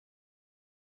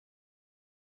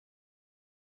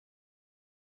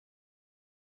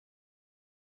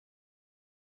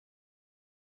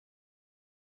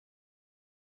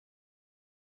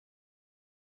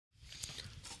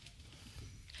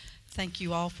Thank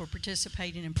you all for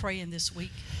participating and praying this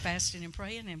week, fasting and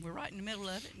praying, and we're right in the middle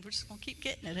of it, and we're just going to keep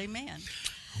getting it. Amen.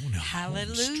 Oh, no.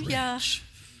 Hallelujah.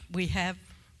 We have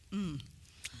a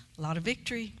lot of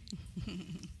victory.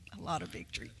 A lot of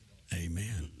victory.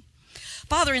 Amen.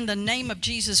 Father, in the name of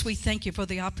Jesus, we thank you for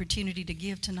the opportunity to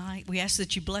give tonight. We ask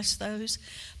that you bless those,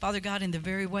 Father God, in the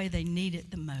very way they need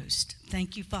it the most.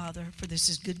 Thank you, Father, for this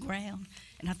is good ground,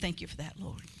 and I thank you for that,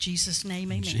 Lord. In Jesus'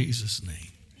 name, amen. In Jesus'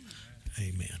 name,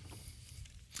 amen.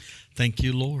 Thank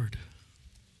you, Lord.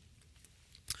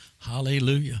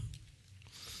 Hallelujah.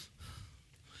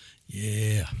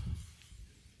 Yeah.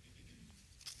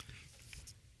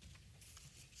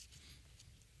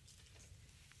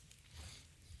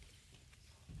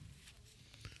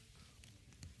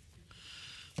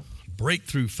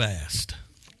 Breakthrough fast.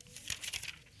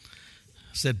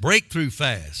 I said breakthrough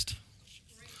fast.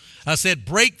 I said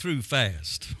breakthrough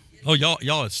fast. Oh, y'all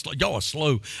are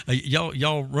slow.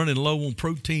 Y'all running low on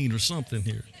protein or something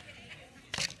here.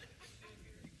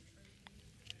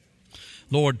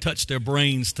 Lord, touch their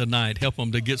brains tonight. Help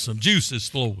them to get some juices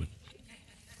flowing.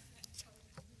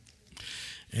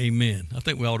 Amen. I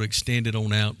think we ought to extend it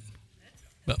on out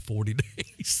about 40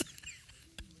 days.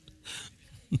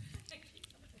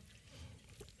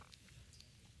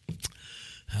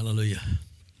 Hallelujah.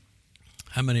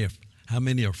 How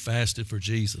many are fasted for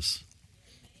Jesus?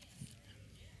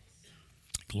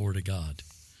 Glory to God.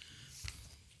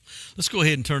 Let's go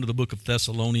ahead and turn to the book of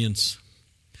Thessalonians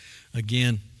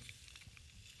again.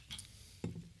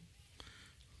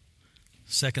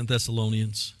 2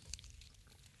 Thessalonians.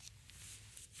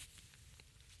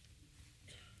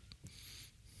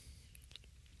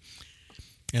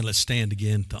 And let's stand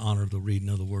again to honor the reading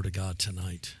of the Word of God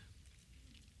tonight.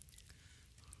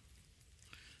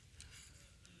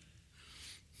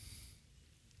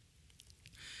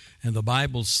 And the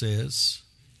Bible says,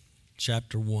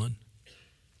 chapter 1,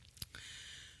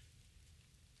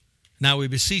 "Now we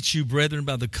beseech you, brethren,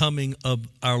 by the coming of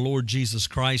our Lord Jesus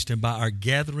Christ and by our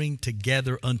gathering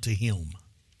together unto him,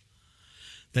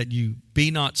 that you be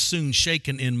not soon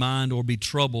shaken in mind or be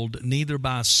troubled, neither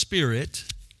by spirit,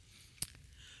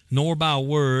 nor by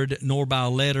word, nor by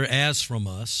letter as from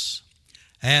us,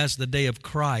 as the day of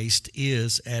Christ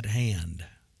is at hand.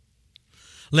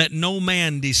 Let no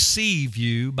man deceive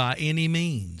you by any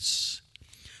means,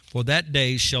 for that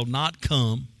day shall not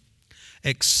come,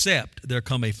 except there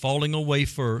come a falling away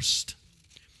first,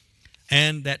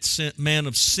 and that man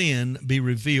of sin be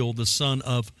revealed, the son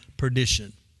of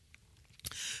perdition,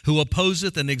 who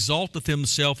opposeth and exalteth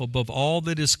himself above all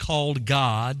that is called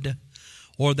God,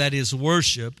 or that is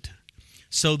worshipped,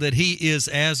 so that he is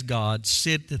as God,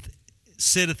 sitteth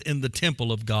in the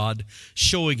temple of God,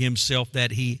 showing himself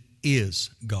that he is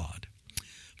God."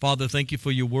 Father, thank you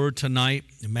for your word tonight.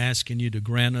 I'm asking you to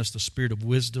grant us the spirit of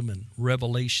wisdom and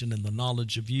revelation and the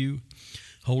knowledge of you.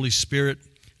 Holy Spirit,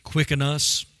 quicken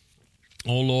us.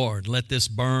 Oh Lord, let this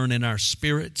burn in our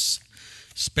spirits,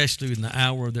 especially in the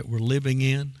hour that we're living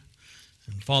in.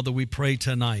 And Father, we pray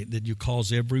tonight that you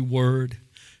cause every word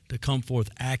to come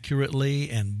forth accurately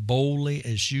and boldly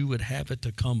as you would have it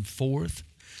to come forth.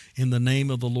 In the name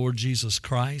of the Lord Jesus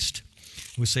Christ,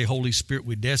 we say, Holy Spirit,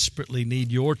 we desperately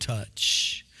need your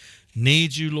touch.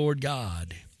 Need you, Lord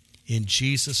God. In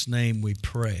Jesus' name we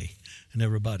pray. And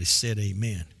everybody said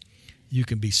amen. You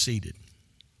can be seated.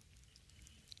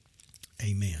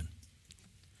 Amen.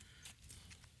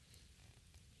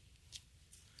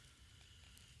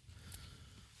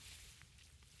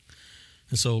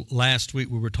 And so last week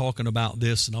we were talking about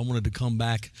this, and I wanted to come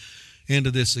back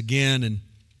into this again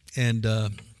and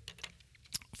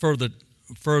further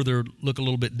look a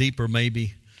little bit deeper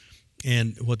maybe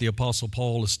in what the Apostle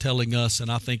Paul is telling us.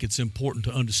 And I think it's important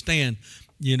to understand,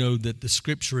 that the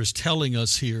Scripture is telling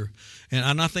us here.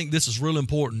 And I think this is real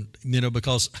important,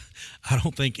 because I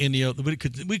don't think we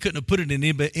couldn't have put it in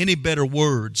any better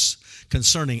words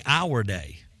concerning our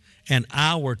day and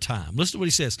our time. Listen to what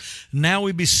he says. "Now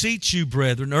we beseech you,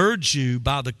 brethren, urge you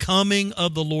by the coming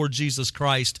of the Lord Jesus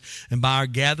Christ and by our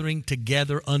gathering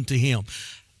together unto him."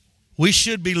 We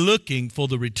should be looking for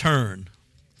the return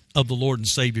of the Lord and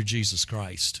Savior Jesus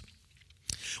Christ.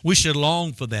 We should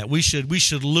long for that. We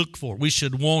should look for it. We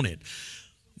should want it.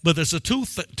 But there's a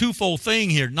twofold thing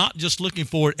here, not just looking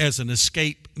for it as an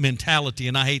escape mentality,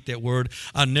 and I hate that word.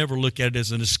 I never look at it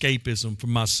as an escapism for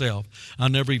myself. I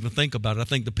never even think about it. I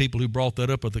think the people who brought that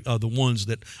up are the ones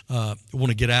that want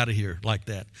to get out of here like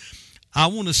that. I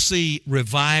want to see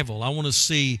revival. I want to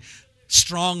see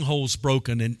strongholds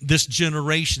broken and this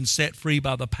generation set free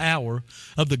by the power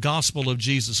of the gospel of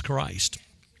Jesus Christ.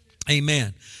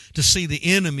 Amen. To see the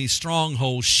enemy's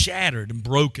strongholds shattered and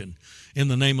broken in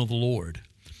the name of the Lord.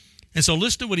 And so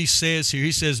listen to what he says here.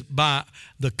 He says, by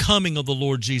the coming of the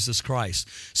Lord Jesus Christ.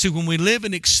 See, when we live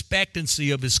in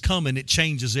expectancy of his coming, it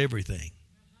changes everything.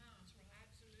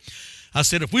 I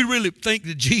said, if we really think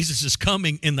that Jesus is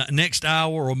coming in the next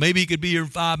hour, or maybe he could be here in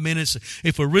 5 minutes,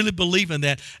 if we really believe in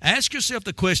that, ask yourself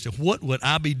the question, what would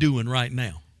I be doing right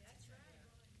now?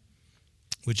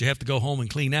 Would you have to go home and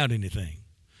clean out anything?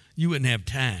 You wouldn't have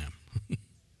time.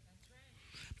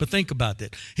 But think about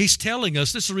that. He's telling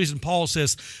us, this is the reason Paul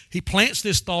says, he plants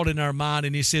this thought in our mind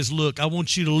and he says, look, I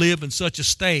want you to live in such a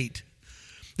state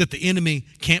that the enemy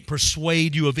can't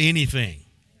persuade you of anything.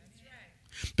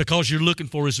 Because you're looking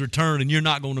for his return and you're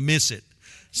not going to miss it.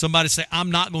 Somebody say, I'm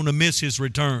not going to miss his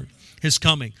return, his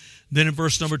coming. Then in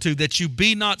verse number 2, that you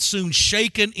be not soon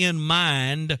shaken in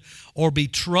mind or be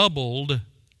troubled,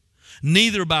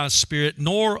 neither by spirit,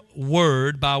 nor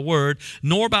word by word,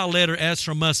 nor by letter as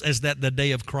from us, as that the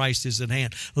day of Christ is at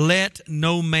hand. Let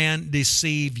no man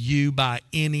deceive you by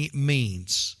any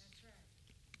means.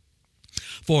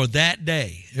 For that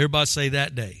day, everybody say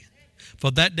that day. For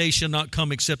that day shall not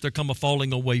come except there come a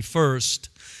falling away first,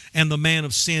 and the man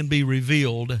of sin be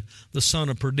revealed, the son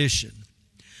of perdition.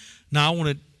 Now I want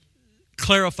to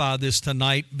clarify this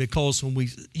tonight, because when we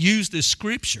use this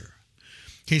scripture,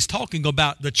 he's talking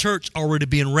about the church already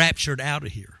being raptured out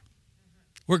of here.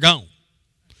 We're gone.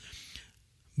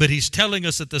 But he's telling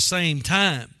us at the same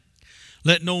time,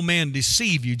 let no man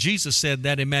deceive you. Jesus said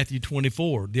that in Matthew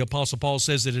 24. The Apostle Paul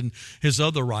says it in his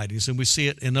other writings, and we see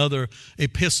it in other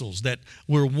epistles, that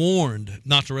we're warned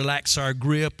not to relax our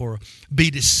grip or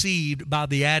be deceived by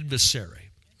the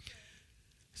adversary.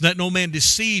 Let no man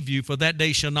deceive you, for that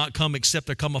day shall not come except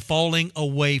there come a falling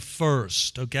away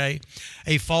first, okay?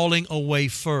 A falling away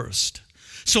first.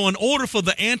 So in order for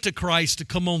the Antichrist to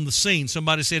come on the scene,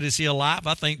 somebody said, is he alive?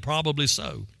 I think probably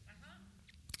so.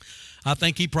 I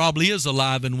think he probably is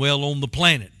alive and well on the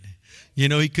planet. You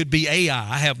know, he could be AI.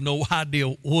 I have no idea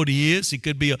what he is. He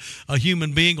could be a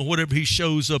human being or whatever he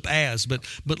shows up as. But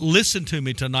listen to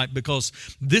me tonight, because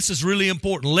this is really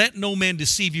important. Let no man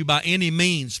deceive you by any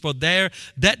means, for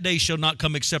that day shall not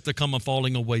come except there come a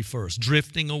falling away first,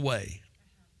 drifting away,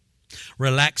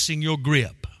 relaxing your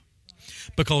grip,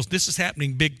 because this is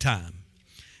happening big time.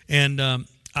 And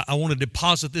I want to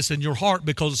deposit this in your heart,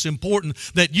 because it's important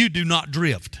that you do not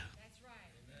drift.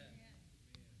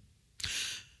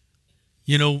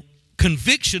 You know,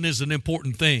 conviction is an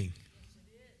important thing.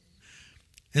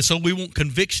 And so we want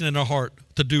conviction in our heart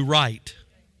to do right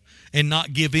and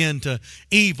not give in to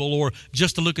evil, or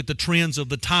just to look at the trends of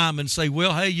the time and say,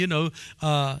 well, hey,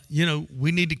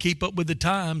 we need to keep up with the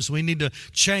times. We need to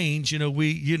change,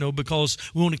 because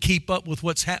we want to keep up with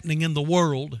what's happening in the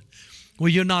world. Well,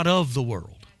 you're not of the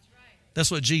world.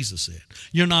 That's what Jesus said.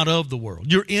 You're not of the world.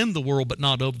 You're in the world, but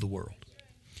not of the world.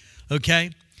 Okay?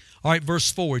 All right,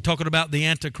 verse 4, we're talking about the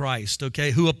Antichrist, okay,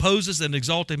 who opposes and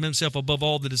exalts himself above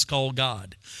all that is called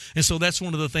God. And so that's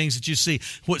one of the things that you see.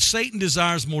 What Satan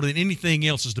desires more than anything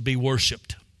else is to be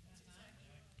worshiped.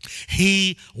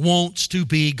 He wants to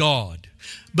be God,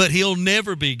 but he'll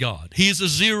never be God. He is a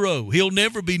zero. He'll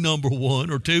never be number 1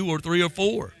 or 2 or 3 or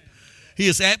 4. He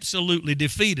is absolutely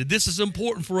defeated. This is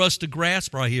important for us to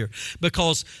grasp right here,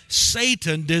 because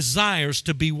Satan desires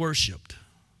to be worshiped.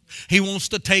 He wants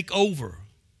to take over.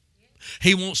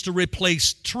 He wants to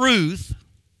replace truth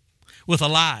with a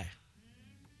lie.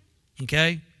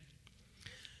 Okay?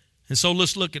 And so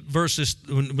let's look at verses,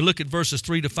 when we look at verses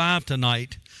 3 to 5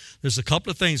 tonight, there's a couple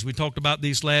of things. We talked about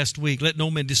these last week. Let no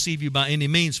man deceive you by any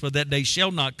means, for that day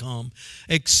shall not come,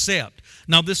 except.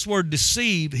 Now this word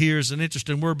deceive here is an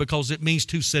interesting word, because it means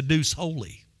to seduce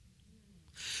wholly.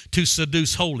 To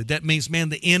seduce wholly. That means, man,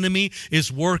 the enemy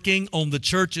is working on the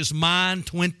church's mind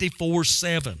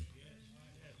 24/7.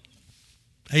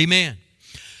 Amen.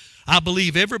 I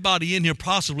believe everybody in here,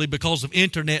 possibly because of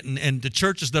internet and the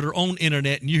churches that are on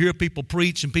internet, and you hear people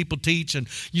preach and people teach, and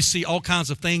you see all kinds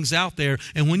of things out there,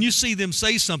 and when you see them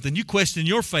say something, you question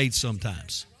your faith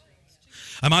sometimes.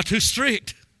 Am I too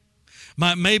strict?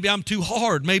 Maybe I'm too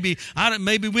hard. Maybe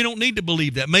we don't need to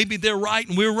believe that. Maybe they're right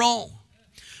and we're wrong.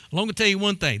 I'm going to tell you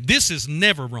one thing. This is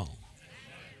never wrong.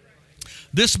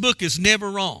 This book is never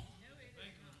wrong.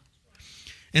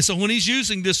 And so when he's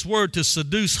using this word to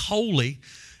seduce wholly,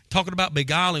 talking about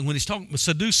beguiling, when he's talking about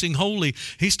seducing wholly,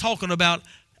 he's talking about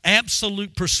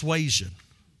absolute persuasion,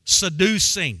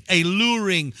 seducing, a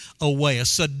luring away, a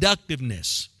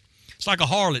seductiveness. It's like a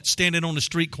harlot standing on the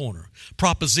street corner,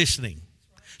 propositioning,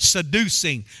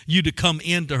 seducing you to come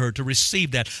into her, to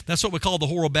receive that. That's what we call the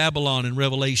Whore of Babylon in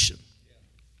Revelation.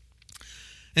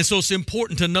 And so it's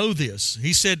important to know this.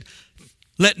 He said,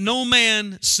 let no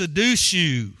man seduce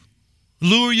you,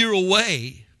 lure you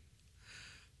away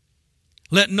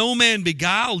Let no man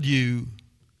beguile you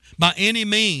by any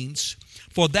means,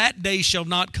 for that day shall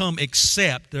not come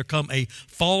except there come a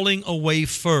falling away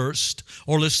first,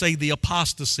 or let's say the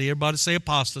apostasy. Everybody say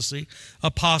apostasy.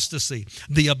 Apostasy.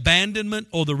 The abandonment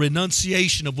or the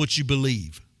renunciation of what you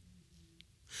believe.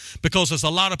 Because there's a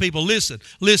lot of people,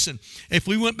 listen, if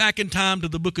we went back in time to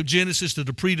the book of Genesis, to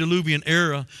the pre-Diluvian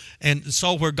era, and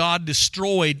saw where God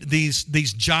destroyed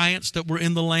these giants that were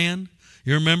in the land,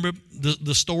 you remember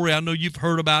the story? I know you've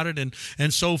heard about it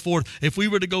and so forth. If we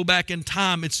were to go back in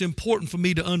time, it's important for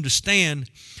me to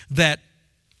understand that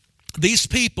these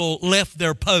people left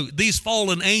their post. These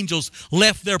fallen angels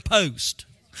left their post.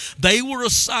 They were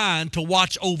assigned to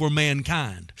watch over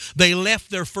mankind. They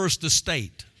left their first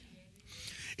estate.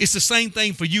 It's the same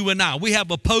thing for you and I. We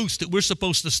have a post that we're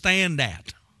supposed to stand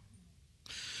at.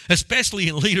 Especially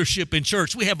in leadership in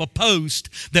church, we have a post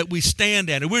that we stand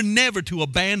at, and we're never to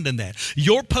abandon that.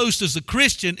 Your post as a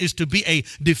Christian is to be a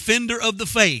defender of the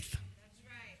faith. That's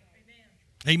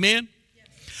right. Amen?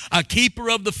 Yes. A keeper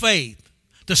of the faith,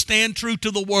 to stand true to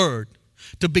the Word,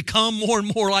 to become more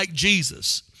and more like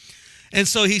Jesus. And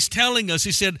so he's telling us,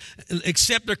 he said,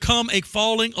 except there come a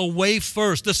falling away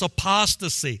first, this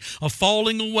apostasy, a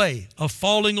falling away.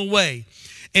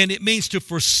 And it means to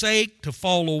forsake, to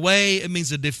fall away. It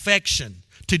means a defection,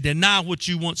 to deny what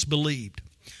you once believed.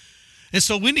 And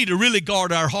so we need to really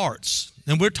guard our hearts.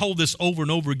 And we're told this over and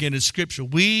over again in Scripture.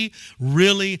 We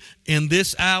really, in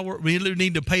this hour, really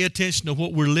need to pay attention to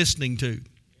what we're listening to.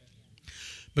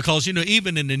 Because,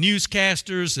 even in the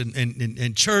newscasters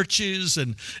and churches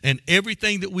and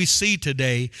everything that we see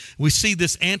today, we see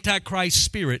this Antichrist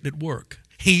spirit at work.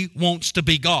 He wants to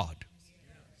be God.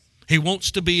 He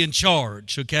wants to be in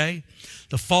charge, okay?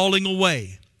 The falling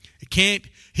away.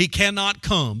 He cannot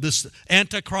come. This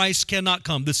Antichrist cannot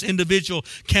come. This individual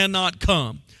cannot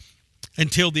come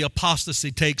until the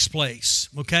apostasy takes place,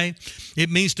 okay? It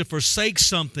means to forsake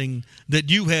something that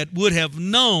you would have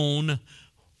known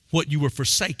what you were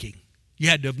forsaking. You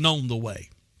had to have known the way,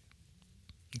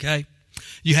 okay?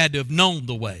 You had to have known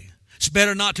the way. It's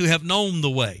better not to have known the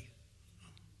way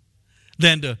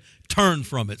than to turn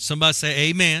from it. Somebody say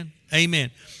amen.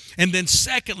 Amen. And then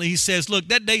secondly, he says, look,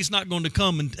 that day's not going to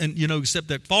come except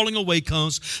that falling away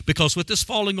comes, because what this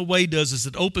falling away does is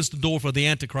it opens the door for the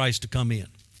Antichrist to come in.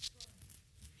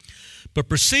 But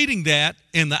preceding that,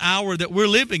 in the hour that we're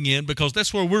living in, because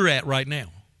that's where we're at right now,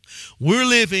 we're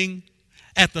living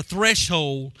at the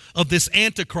threshold of this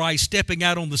Antichrist stepping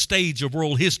out on the stage of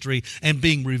world history and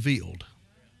being revealed.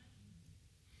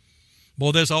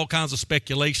 Boy, there's all kinds of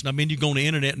speculation. I mean, you go on the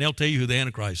internet and they'll tell you who the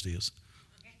Antichrist is.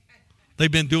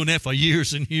 They've been doing that for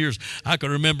years and years. I can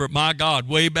remember, my God,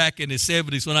 way back in the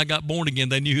 70s when I got born again,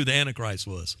 they knew who the Antichrist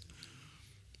was.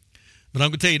 But I'm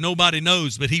going to tell you, nobody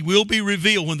knows, but he will be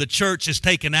revealed when the church is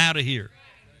taken out of here.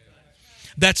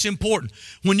 That's important.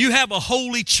 When you have a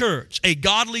holy church, a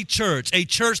godly church, a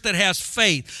church that has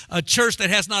faith, a church that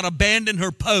has not abandoned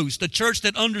her post, a church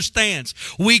that understands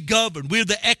we govern, we're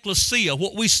the ecclesia.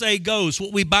 What we say goes.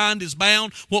 What we bind is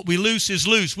bound. What we loose is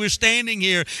loose. We're standing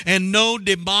here and no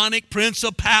demonic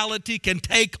principality can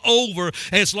take over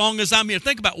as long as I'm here.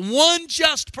 Think about one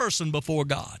just person before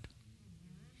God.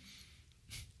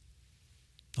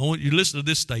 I want you to listen to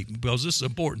this statement because this is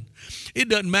important. It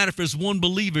doesn't matter if there's one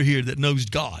believer here that knows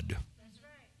God. That's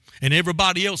right. And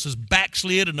everybody else has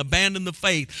backslid and abandoned the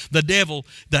faith. The devil,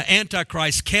 the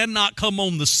Antichrist, cannot come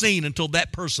on the scene until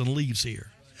that person leaves here.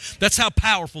 That's how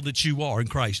powerful that you are in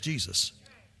Christ Jesus.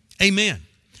 Amen.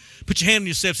 Put your hand on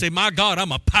yourself and say, my God,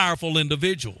 I'm a powerful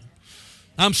individual.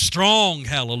 I'm strong,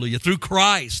 hallelujah, through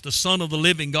Christ, the Son of the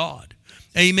living God.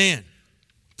 Amen.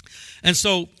 And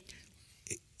so,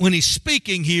 when he's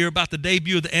speaking here about the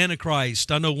debut of the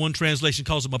Antichrist, I know one translation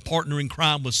calls him a partner in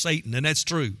crime with Satan, and that's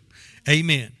true.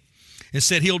 Amen. It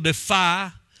said he'll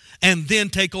defy and then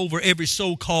take over every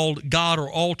so-called God or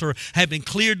altar, having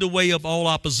cleared the way of all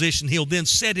opposition. He'll then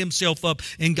set himself up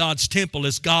in God's temple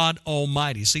as God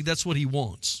Almighty. See, that's what he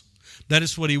wants. That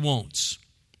is what he wants.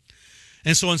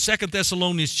 And so in 2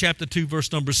 Thessalonians chapter 2,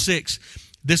 verse number 6,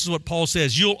 this is what Paul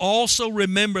says. You'll also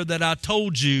remember that I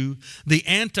told you the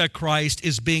Antichrist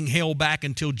is being held back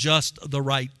until just the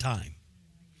right time.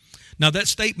 Now that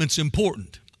statement's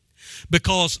important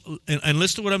because, and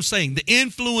listen to what I'm saying, the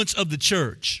influence of the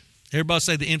church. Everybody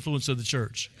say the influence of the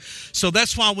church. So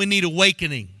that's why we need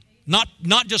awakening, not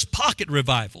just pocket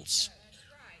revivals.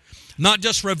 Not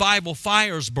just revival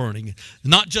fires burning,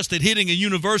 not just it hitting a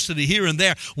university here and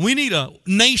there. We need a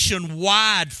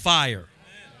nationwide fire.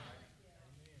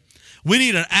 We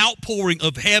need an outpouring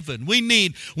of heaven. We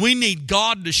need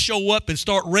God to show up and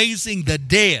start raising the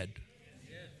dead.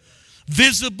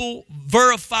 visible,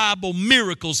 verifiable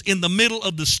miracles in the middle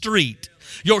of the street.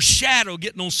 Your shadow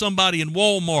getting on somebody in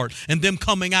Walmart and them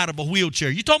coming out of a wheelchair.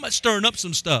 You're talking about stirring up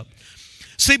some stuff.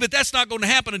 See, but that's not going to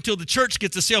happen until the church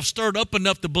gets itself stirred up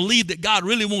enough to believe that God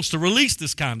really wants to release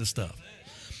this kind of stuff.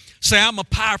 Say, I'm a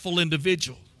powerful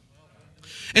individual.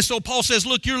 And so Paul says,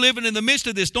 look, you're living in the midst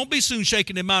of this. Don't be soon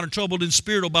shaken in mind or troubled in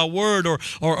spirit or by word or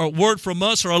a word from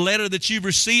us or a letter that you've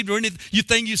received or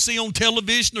anything you see on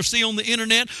television or see on the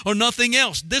internet or nothing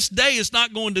else. This day is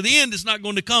not going to the end. It's not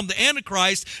going to come. The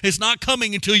Antichrist is not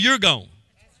coming until you're gone.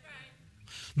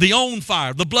 The on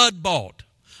fire, the blood bought,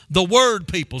 the word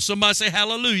people. Somebody say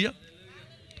hallelujah.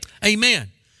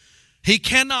 Amen. He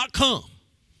cannot come.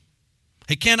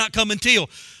 He cannot come until.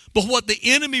 But what the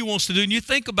enemy wants to do, and you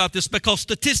think about this, because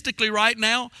statistically right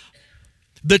now,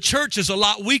 the church is a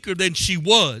lot weaker than she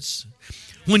was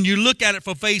when you look at it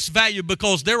for face value,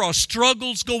 because there are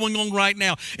struggles going on right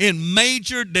now in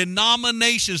major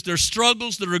denominations. There's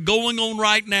struggles that are going on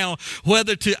right now,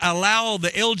 whether to allow the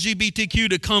LGBTQ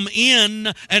to come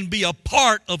in and be a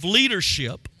part of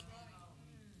leadership.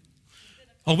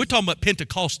 Oh, we're talking about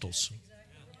Pentecostals.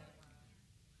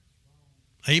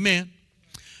 Amen.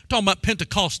 Talking about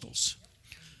Pentecostals.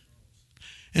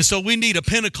 And so we need a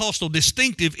Pentecostal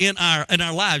distinctive in our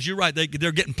lives. You're right,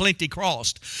 they're getting plenty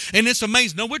crossed. And it's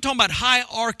amazing. No, we're talking about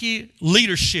hierarchy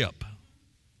leadership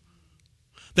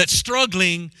that's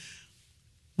struggling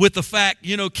with the fact,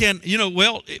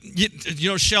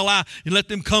 shall I let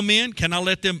them come in? Can I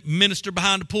let them minister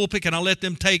behind the pulpit? Can I let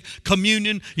them take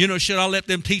communion? Should I let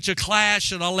them teach a class?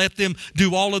 Should I let them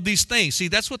do all of these things? See,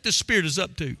 that's what the Spirit is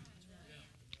up to.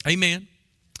 Amen.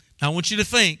 Now, I want you to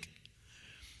think,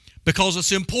 because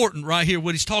it's important right here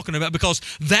what he's talking about, because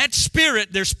that spirit,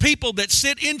 there's people that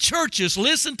sit in churches,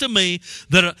 listen to me,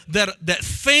 that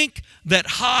think that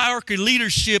hierarchy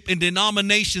leadership in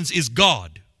denominations is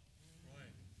God.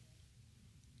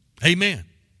 Amen.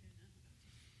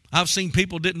 I've seen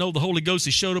people didn't know the Holy Ghost.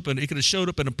 He could have showed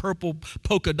up in a purple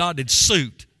polka-dotted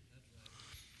suit.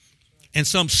 And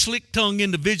some slick-tongued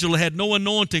individual had no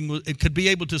anointing and could be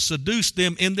able to seduce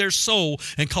them in their soul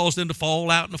and cause them to fall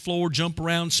out on the floor, jump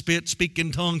around, spit, speak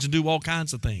in tongues, and do all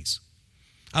kinds of things.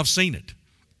 I've seen it.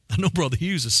 I know Brother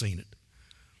Hughes has seen it.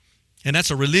 And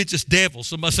that's a religious devil.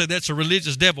 Somebody say that's a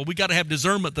religious devil. We got to have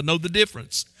discernment to know the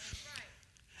difference.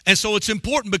 And so it's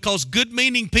important, because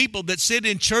good-meaning people that sit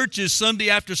in churches Sunday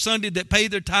after Sunday, that pay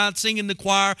their tithe, sing in the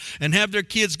choir, and have their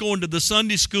kids going to the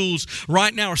Sunday schools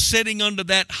right now, are sitting under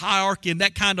that hierarchy and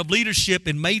that kind of leadership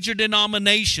in major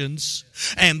denominations.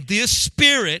 And this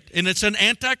spirit, and it's an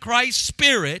antichrist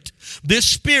spirit, this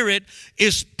spirit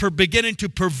is beginning to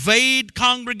pervade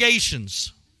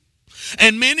congregations.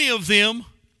 And many of them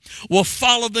will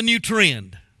follow the new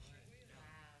trend.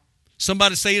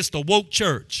 Somebody say it's the woke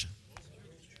church.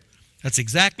 That's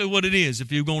exactly what it is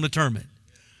if you're going to term it.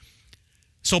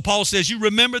 So Paul says, you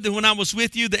remember that when I was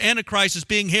with you, the Antichrist is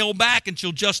being held back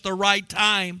until just the right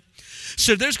time.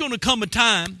 So there's going to come a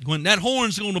time when that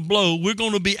horn's going to blow. We're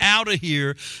going to be out of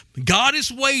here. God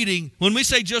is waiting. When we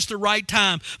say just the right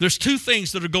time, there's two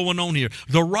things that are going on here.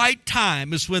 The right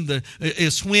time is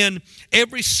when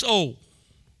every soul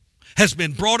has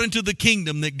been brought into the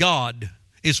kingdom that God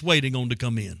is waiting on to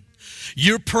come in.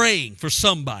 You're praying for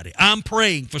somebody. I'm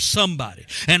praying for somebody.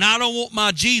 And I don't want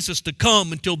my Jesus to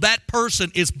come until that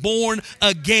person is born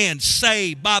again,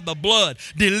 saved by the blood,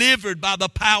 delivered by the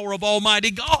power of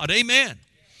Almighty God. Amen.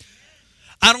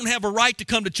 I don't have a right to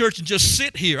come to church and just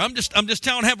sit here. I'm just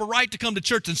telling, I have a right to come to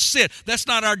church and sit. That's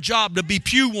not our job, to be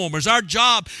pew warmers. Our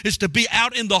job is to be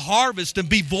out in the harvest and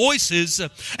be voices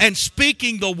and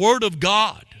speaking the word of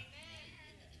God,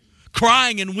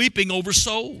 crying and weeping over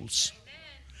souls,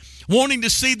 wanting to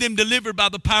see them delivered by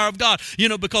the power of God.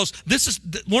 Because this is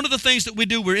one of the things that we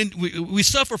do. We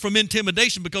suffer from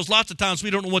intimidation because lots of times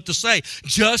we don't know what to say.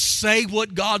 Just say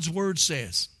what God's word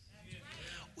says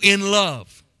in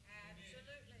love.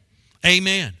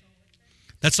 Amen.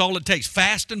 That's all it takes.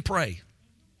 Fast and pray.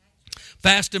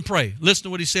 Fast and pray. Listen to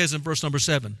what he says in verse number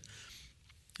 7.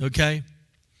 Okay?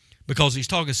 Because he's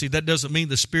talking, see, that doesn't mean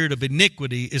the spirit of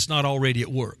iniquity is not already at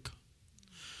work.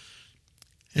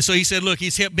 And so he said, look,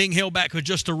 he's being held back for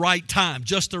just the right time,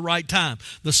 just the right time.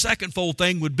 The second fold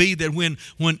thing would be that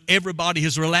when everybody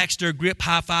has relaxed their grip,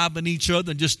 high-fiving each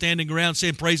other and just standing around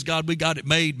saying, praise God, we got it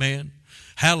made, man.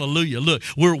 Hallelujah. Look,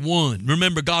 we're one.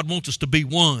 Remember, God wants us to be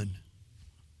one.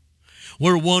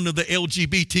 We're one of the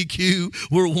LGBTQ.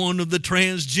 We're one of the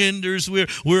transgenders.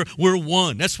 We're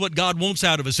one. That's what God wants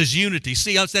out of us, is unity.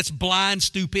 See, that's blind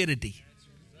stupidity.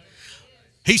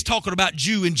 He's talking about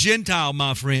Jew and Gentile,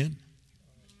 my friend.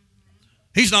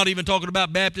 He's not even talking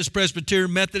about Baptist,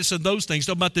 Presbyterian, Methodist, and those things. He's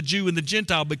talking about the Jew and the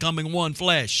Gentile becoming one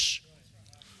flesh.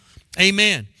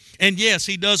 Amen. And yes,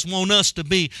 he does want us to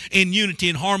be in unity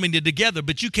and harmony together,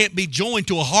 but you can't be joined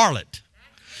to a harlot.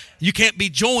 You can't be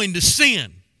joined to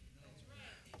sin.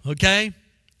 Okay?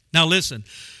 Now listen.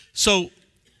 So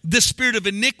this spirit of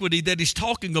iniquity that he's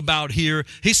talking about here,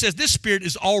 he says this spirit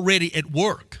is already at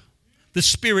work. The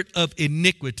spirit of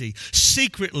iniquity,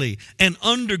 secretly and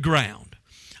underground.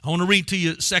 I want to read to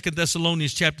you 2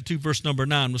 Thessalonians chapter 2, verse number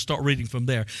 9. We'll start reading from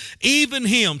there. Even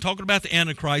him, talking about the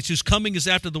Antichrist, whose coming is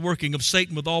after the working of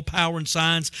Satan with all power and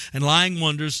signs and lying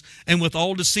wonders, and with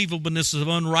all deceivableness of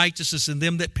unrighteousness in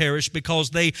them that perish, because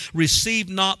they receive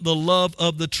not the love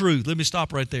of the truth. Let me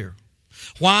stop right there.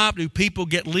 Why do people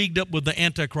get leagued up with the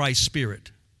Antichrist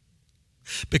spirit?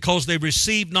 Because they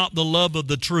receive not the love of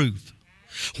the truth.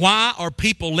 Why are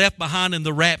people left behind in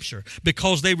the rapture?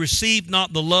 Because they received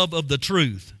not the love of the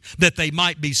truth, that they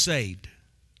might be saved.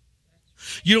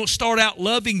 You don't start out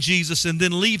loving Jesus and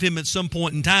then leave him at some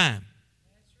point in time.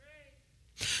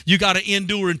 You got to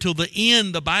endure until the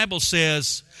end. The Bible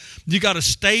says you got to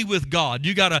stay with God.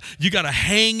 You got to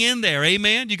hang in there.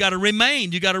 Amen. You got to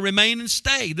remain. You got to remain and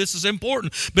stay. This is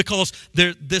important because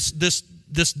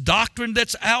this doctrine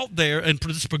that's out there and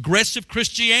this progressive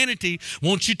Christianity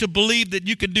wants you to believe that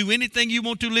you can do anything you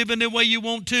want to, live in the way you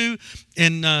want to,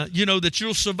 and that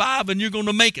you'll survive and you're going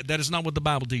to make it. That is not what the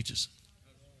Bible teaches.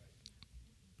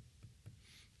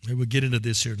 And we'll get into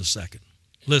this here in a second.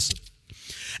 Listen.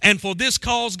 And for this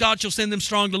cause God shall send them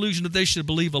strong delusion that they should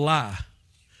believe a lie,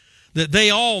 that they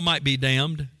all might be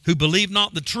damned, who believe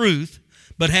not the truth,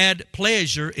 but had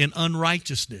pleasure in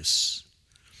unrighteousness.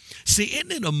 See,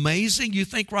 isn't it amazing? You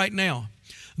think right now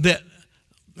that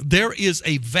there is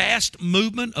a vast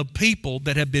movement of people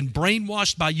that have been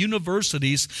brainwashed by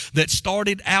universities that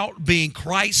started out being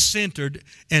Christ-centered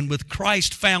and with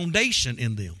Christ foundation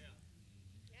in them.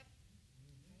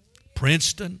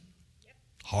 Princeton,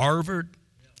 Harvard,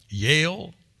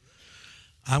 Yale.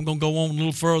 I'm going to go on a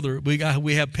little further. We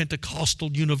have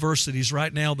Pentecostal universities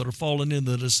right now that are falling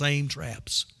into the same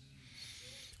traps.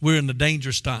 We're in the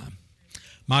dangerous time.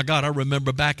 My God, I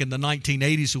remember back in the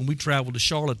 1980s when we traveled to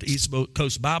Charlotte, the East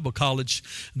Coast Bible College,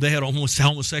 they had a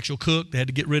homosexual cook. They had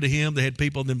to get rid of him. They had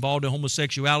people involved in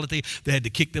homosexuality. They had to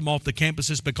kick them off the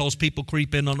campuses because people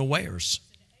creep in unawares.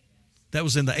 That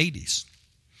was in the 80s.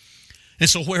 And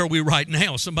so where are we right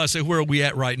now? Somebody say, where are we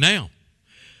at right now?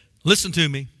 Listen to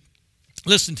me.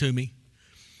 Listen to me.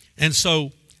 And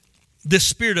so this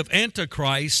spirit of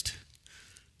Antichrist,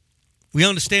 we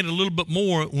understand it a little bit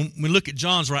more when we look at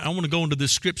John's writing. I want to go into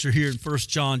this scripture here in 1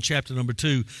 John chapter number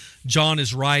 2. John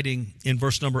is writing in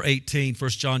verse number 18, 1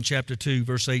 John chapter 2,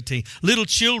 verse 18. Little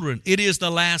children, it is the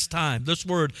last time. This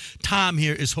word time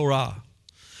here is hora.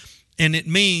 And it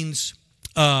means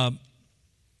a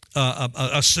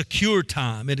secure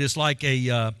time. It is like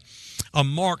a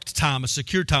marked time, a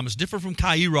secure time. It's different from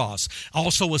kairos,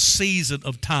 also a season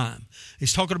of time.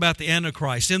 He's talking about the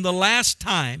Antichrist. In the last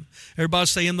time, everybody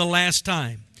say in the last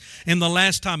time. In the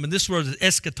last time, and this word is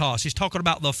eschatos. He's talking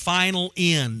about the final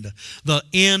end, the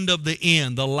end of the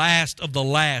end, the last of the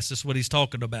last. That's what he's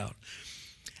talking about.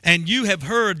 And you have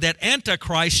heard that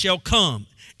Antichrist shall come,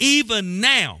 even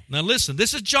now. Now listen,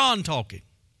 this is John talking,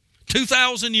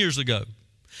 2,000 years ago.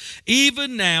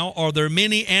 Even now are there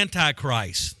many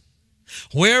antichrists,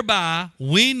 whereby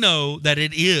we know that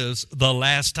it is the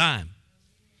last time.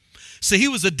 See, he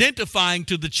was identifying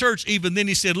to the church even then.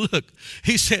 He said, look,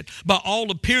 he said, by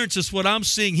all appearances, what I'm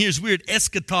seeing here is we're at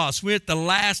eschatos. We're at the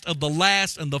last of the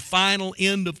last and the final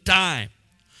end of time.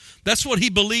 That's what he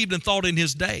believed and thought in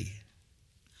his day.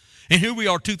 And here we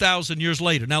are 2,000 years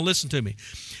later. Now listen to me.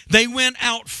 They went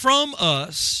out from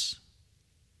us.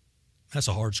 That's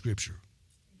a hard scripture.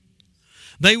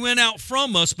 They went out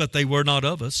from us, but they were not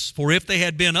of us. For if they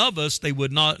had been of us, they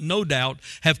would not, no doubt,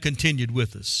 have continued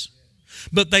with us.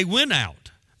 But they went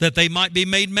out, that they might be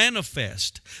made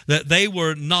manifest, that they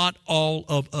were not all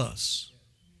of us.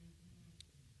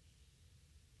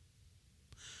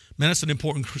 Man, that's an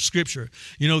important scripture.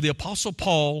 You know, the Apostle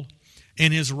Paul,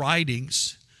 in his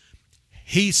writings,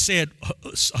 he said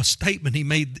a statement. He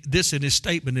made this in his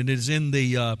statement, and it is in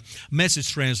the Message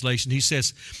translation. He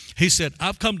said,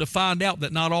 I've come to find out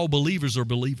that not all believers are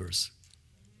believers.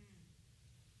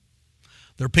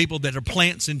 There are people that are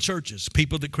plants in churches,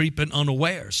 people that creep in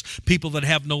unawares, people that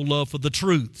have no love for the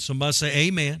truth. Somebody say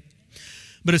amen.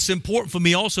 But it's important for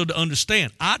me also to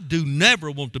understand, I do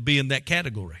never want to be in that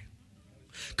category.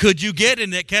 Could you get in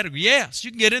that category? Yes,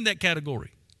 you can get in that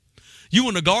category. You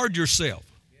want to guard yourself.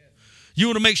 You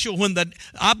want to make sure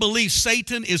I believe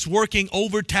Satan is working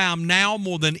overtime now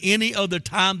more than any other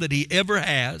time that he ever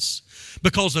has,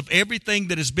 because of everything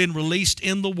that has been released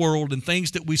in the world and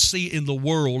things that we see in the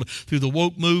world through the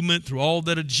woke movement, through all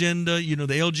that agenda, the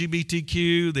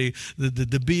LGBTQ,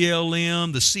 the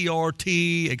BLM, the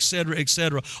CRT, et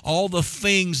cetera, all the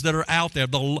things that are out there.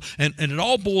 And it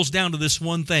all boils down to this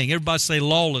one thing. Everybody say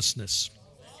lawlessness.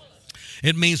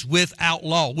 It means without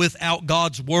law, without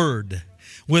God's word,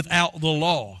 without the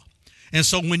law. And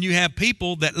so when you have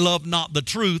people that love not the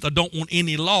truth or don't want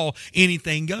any law,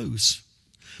 anything goes.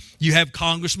 You have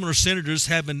congressmen or senators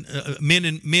having men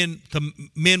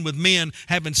with men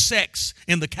having sex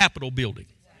in the Capitol building.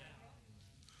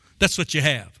 That's what you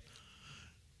have.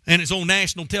 And it's on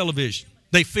national television.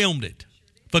 They filmed it.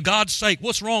 For God's sake,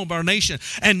 what's wrong with our nation?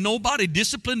 And nobody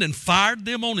disciplined and fired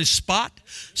them on his spot?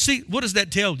 See, what does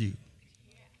that tell you?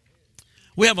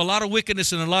 We have a lot of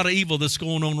wickedness and a lot of evil that's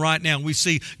going on right now. We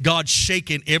see God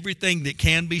shaking everything that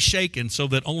can be shaken so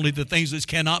that only the things that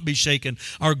cannot be shaken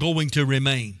are going to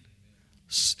remain.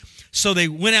 So they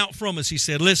went out from us, he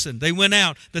said. Listen, they went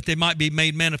out that they might be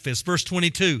made manifest. Verse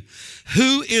 22,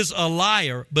 who is a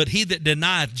liar but he that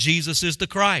denieth Jesus is the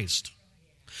Christ?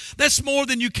 That's more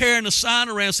than you carrying a sign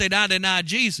around saying, I deny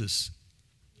Jesus.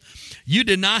 You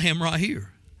deny him right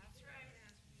here.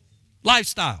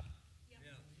 Lifestyle.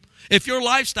 If your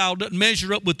lifestyle doesn't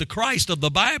measure up with the Christ of the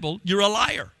Bible, you're a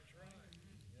liar.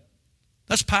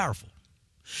 That's powerful.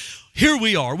 Here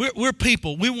we are. We're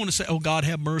people. We want to say, oh, God,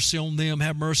 have mercy on them.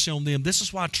 Have mercy on them. This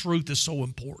is why truth is so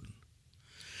important.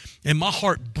 And my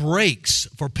heart breaks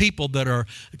for people that are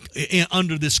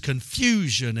under this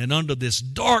confusion and under this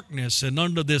darkness and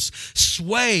under this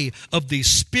sway of these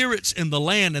spirits in the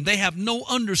land, and they have no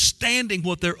understanding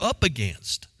what they're up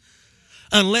against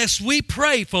unless we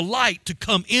pray for light to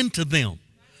come into them.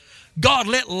 God,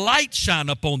 let light shine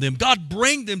upon them. God,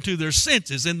 bring them to their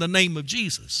senses in the name of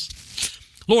Jesus.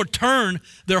 Lord, turn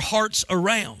their hearts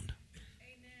around.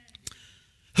 Amen.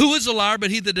 Who is a liar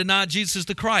but he that denied Jesus is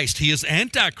the Christ? He is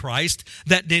Antichrist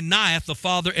that denieth the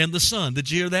Father and the Son. Did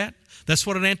you hear that? That's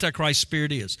what an Antichrist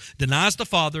spirit is. Denies the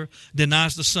Father,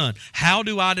 denies the Son. How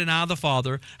do I deny the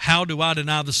Father? How do I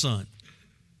deny the Son?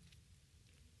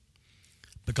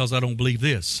 Because I don't believe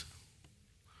this.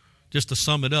 Just to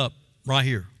sum it up right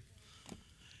here.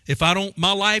 If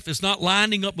my life is not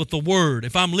lining up with the Word,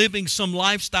 if I'm living some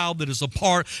lifestyle that is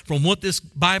apart from what this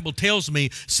Bible tells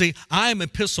me, see, I am an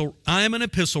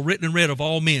epistle written and read of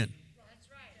all men.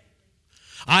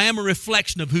 I am a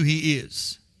reflection of who He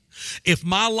is. If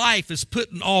my life is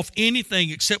putting off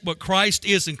anything except what Christ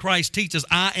is and Christ teaches,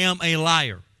 I am a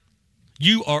liar.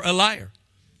 You are a liar.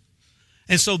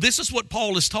 And so this is what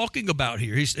Paul is talking about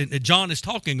here. John is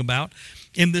talking about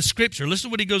in this scripture. Listen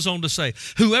to what he goes on to say.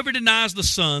 Whoever denies the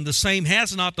Son, the same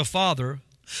has not the Father,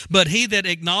 but he that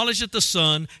acknowledgeth the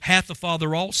Son hath the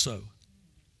Father also.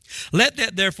 Let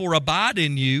that therefore abide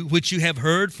in you, which you have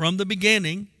heard from the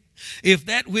beginning. If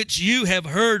that which you have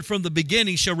heard from the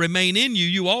beginning shall remain in you,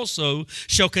 you also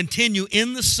shall continue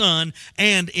in the Son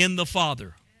and in the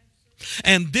Father.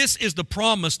 And this is the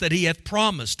promise that he hath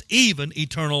promised, even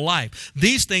eternal life.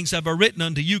 These things have I written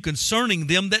unto you concerning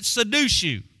them that seduce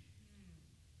you.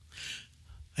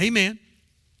 Amen.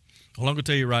 Well, I'm going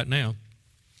to tell you right now,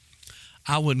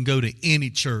 I wouldn't go to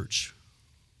any church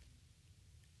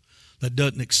that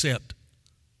doesn't accept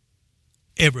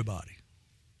everybody.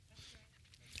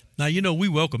 Now, we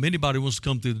welcome anybody who wants to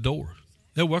come through the door.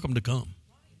 They're welcome to come.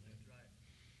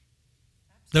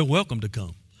 They're welcome to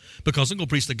come. Because I'm going to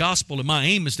preach the gospel, and my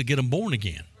aim is to get them born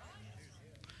again.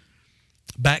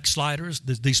 Backsliders,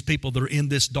 these people that are in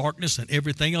this darkness and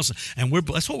everything else. And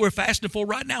that's what we're fasting for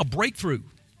right now, breakthrough.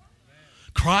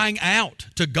 Crying out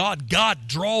to God, God,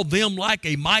 draw them like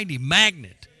a mighty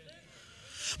magnet.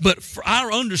 But I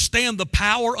understand the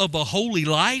power of a holy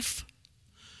life.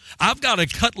 I've got to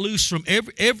cut loose from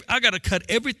I got to cut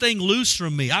everything loose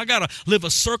from me. I got to live a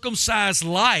circumcised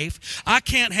life. I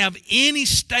can't have any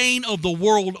stain of the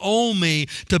world on me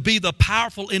to be the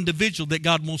powerful individual that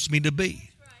God wants me to be.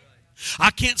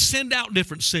 I can't send out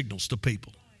different signals to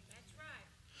people.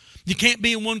 You can't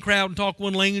be in one crowd and talk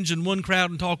one language and one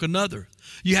crowd and talk another.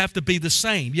 You have to be the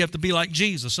same. You have to be like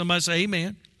Jesus. Somebody say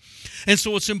amen. And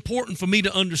so it's important for me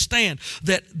to understand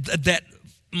that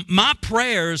my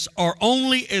prayers are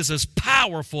only as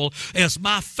powerful as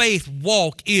my faith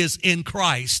walk is in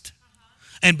Christ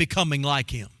and becoming like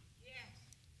Him.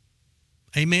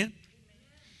 Amen?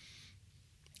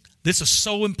 This is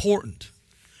so important,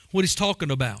 what he's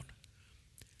talking about.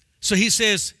 So he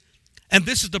says, and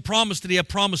this is the promise that he had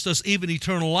promised us, even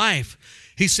eternal life.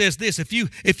 he says this, if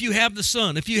you have the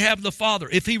Son, if you have the Father,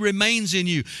 if he remains in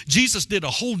you. Jesus did a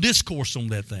whole discourse on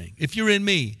that thing. If you're in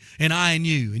me and I in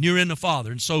you and you're in the Father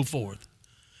and so forth.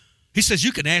 He says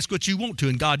you can ask what you want to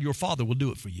and God your Father will do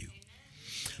it for you.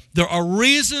 There are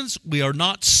reasons we are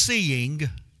not seeing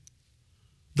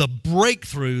the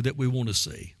breakthrough that we want to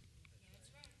see.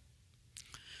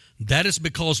 That is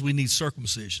because we need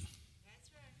circumcision.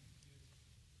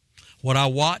 What I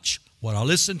watch, what I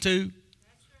listen to,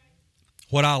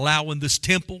 what I allow in this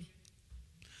temple.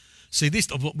 See, this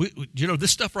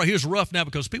stuff right here is rough now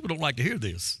because people don't like to hear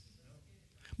this.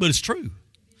 But it's true.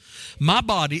 My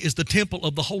body is the temple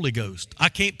of the Holy Ghost. I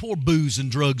can't pour booze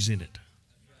and drugs in it.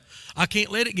 I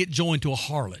can't let it get joined to a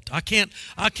harlot. I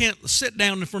can't sit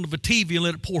down in front of a TV and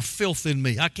let it pour filth in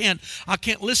me. I can't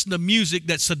listen to music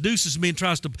that seduces me and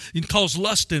tries to cause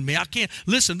lust in me. I can't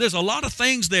listen. There's a lot of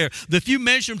things there that if you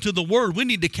measure them to the Word, we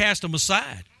need to cast them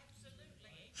aside.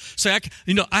 Say,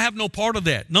 I have no part of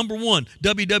that. Number one,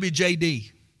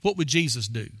 WWJD. What would Jesus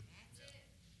do?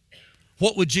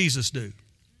 What would Jesus do?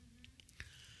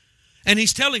 And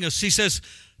he's telling us, he says,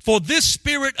 for this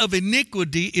spirit of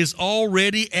iniquity is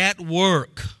already at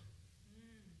work.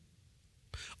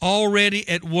 Already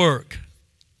at work.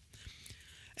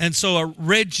 And so I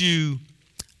read you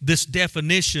this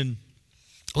definition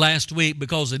last week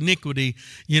because iniquity,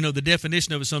 the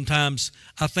definition of it sometimes,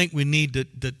 I think we need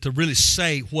to really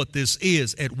say what this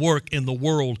is at work in the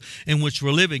world in which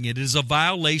we're living in. It is a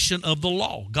violation of the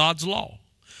law, God's law.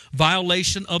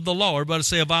 Violation of the law. Everybody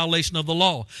say a violation of the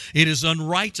law. It is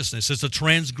unrighteousness. It's a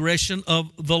transgression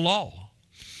of the law.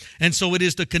 And so it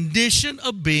is the condition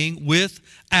of being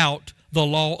without the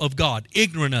law of God,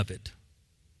 ignorant of it.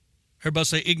 Everybody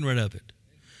say ignorant of it.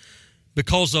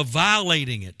 Because of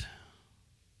violating it.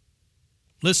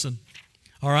 Listen,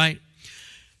 all right?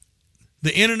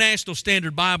 The International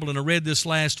Standard Bible, and I read this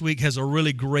last week, has a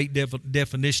really great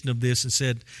definition of this and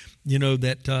said,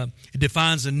 that it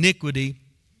defines iniquity.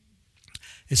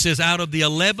 It says, out of the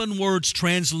 11 words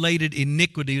translated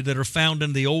iniquity that are found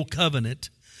in the Old Covenant,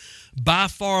 by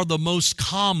far the most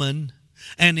common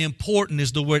and important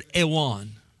is the word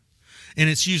ewan. And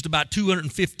it's used about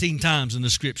 215 times in the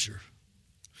Scripture.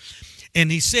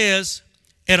 And he says,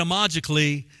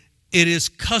 etymologically, it is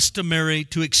customary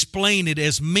to explain it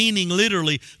as meaning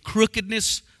literally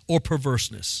crookedness or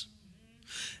perverseness.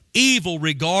 Evil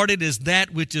regarded as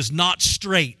that which is not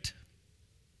straight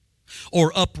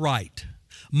or upright.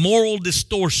 Moral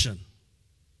distortion.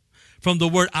 From the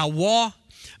word awa,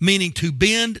 meaning to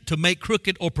bend, to make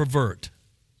crooked or pervert.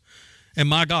 And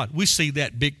my God, we see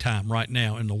that big time right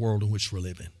now in the world in which we're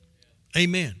living.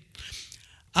 Amen.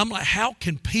 I'm like, how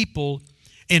can people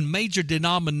in major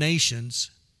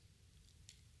denominations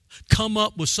come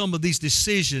up with some of these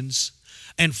decisions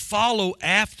and follow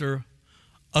after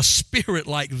a spirit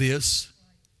like this?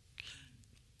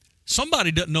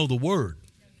 Somebody doesn't know the Word.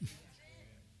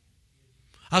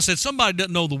 I said, somebody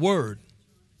doesn't know the Word.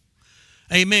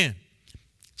 Amen.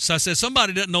 So I said,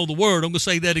 somebody doesn't know the Word. I'm going to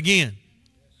say that again.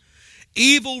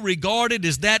 Evil regarded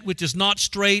as that which is not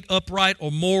straight, upright,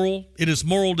 or moral. It is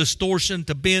moral distortion,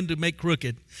 to bend, to make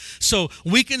crooked. So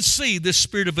we can see this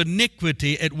spirit of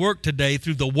iniquity at work today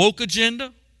through the woke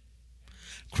agenda,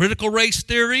 critical race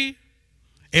theory,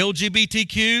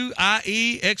 LGBTQ,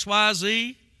 IE,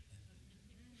 XYZ,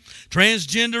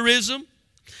 transgenderism.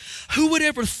 Who would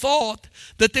ever thought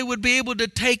that they would be able to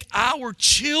take our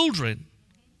children,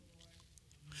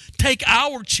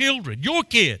 your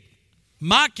kid,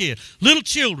 my kid, little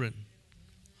children,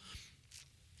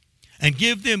 and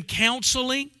give them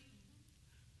counseling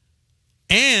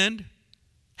and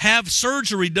have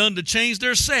surgery done to change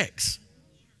their sex?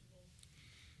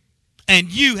 And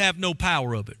you have no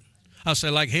power of it. I say,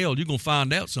 like hell, you're going to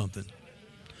find out something.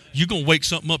 You're going to wake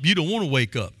something up you don't want to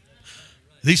wake up.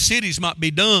 These cities might be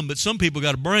dumb, but some people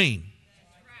got a brain.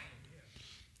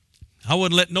 I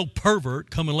wouldn't let no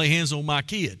pervert come and lay hands on my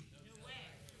kid.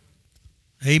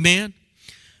 Amen.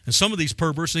 And some of these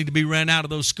perverts need to be ran out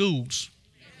of those schools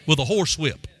with a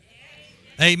horsewhip.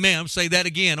 Amen. I'm say that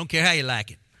again. I don't care how you like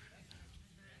it.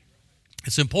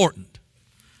 It's important.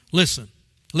 Listen.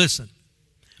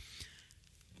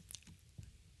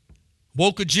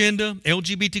 Woke agenda,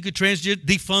 LGBTQ, transgender,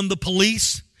 defund the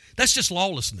police. That's just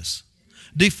lawlessness.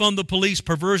 Defund the police,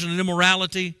 perversion and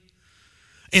immorality,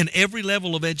 in every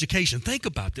level of education. Think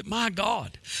about that. My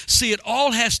God. See, it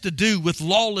all has to do with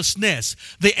lawlessness.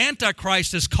 The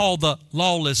Antichrist is called the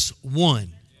lawless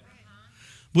one.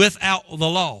 Without the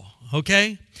law.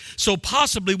 Okay? So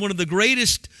possibly one of the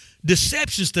greatest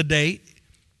deceptions today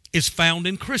is found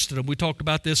in Christendom. We talked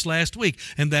about this last week.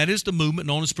 And that is the movement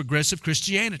known as progressive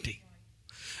Christianity.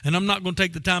 And I'm not going to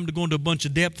take the time to go into a bunch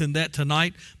of depth in that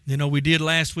tonight. You know, we did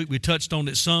last week. We touched on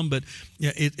it some, but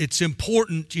it's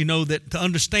important, you know, that to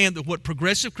understand that what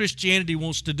progressive Christianity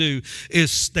wants to do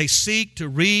is they seek to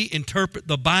reinterpret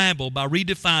the Bible by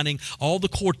redefining all the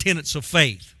core tenets of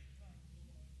faith.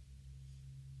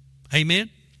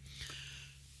 Amen?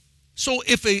 So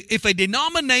if a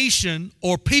denomination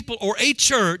or people or a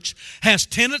church has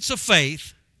tenets of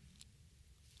faith,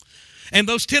 and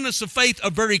those tenets of faith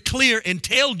are very clear and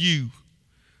tell you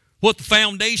what the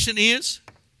foundation is,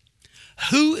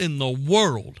 who in the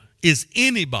world is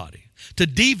anybody to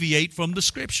deviate from the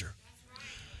Scripture?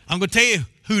 I'm going to tell you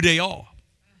who they are.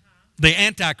 The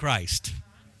Antichrist.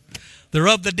 They're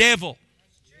of the devil.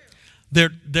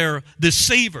 They're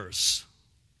deceivers.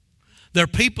 They're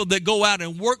people that go out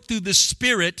and work through the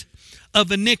spirit of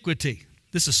iniquity.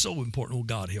 This is so important. Oh,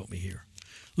 God, help me here.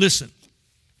 Listen.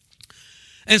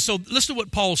 And so listen to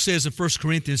what Paul says in 1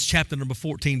 Corinthians chapter number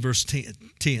 14, verse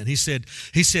 10. He said,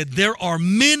 there are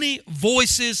many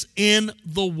voices in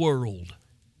the world.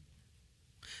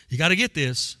 You got to get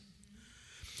this.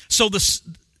 So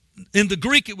in the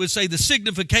Greek it would say the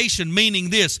signification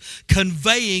meaning this,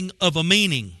 conveying of a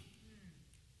meaning.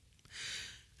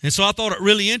 And so I thought it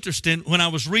really interesting when I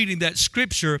was reading that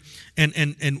scripture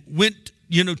and went,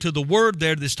 you know, to the word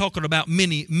there that's talking about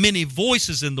many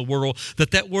voices in the world,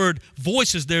 that word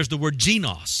voices there is the word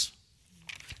genos.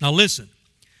 Now listen.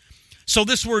 So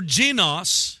this word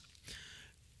genos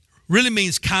really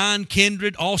means kind,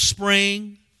 kindred,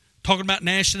 offspring, talking about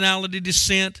nationality,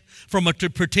 descent from a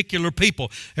particular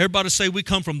people. Everybody say we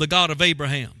come from the God of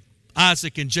Abraham,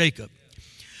 Isaac, and Jacob.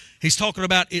 He's talking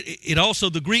about it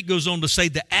also, the Greek goes on to say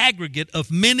the aggregate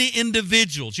of many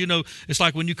individuals. You know, it's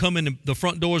like when you come in the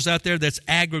front doors out there, that's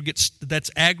aggregate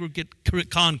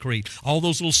concrete. All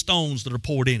those little stones that are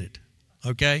poured in it.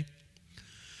 Okay?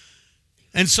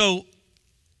 And so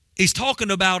he's talking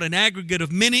about an aggregate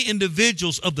of many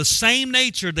individuals of the same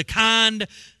nature, the kind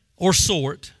or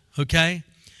sort. Okay?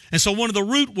 And so one of the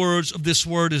root words of this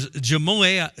word is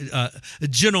genomai,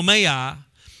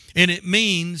 and it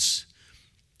means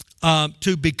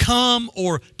to become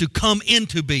or to come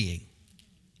into being.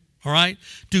 All right?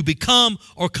 To become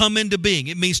or come into being.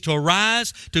 It means to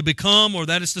arise, to become, or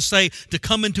that is to say, to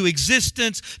come into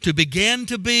existence, to begin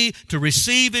to be, to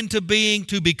receive into being,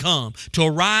 to become. To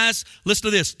arise,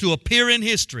 listen to this, to appear in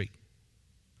history.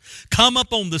 Come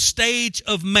up on the stage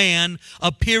of man,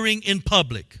 appearing in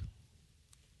public.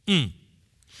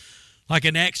 Like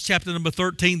in Acts chapter number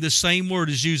 13, the same word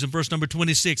is used in verse number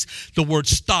 26, the word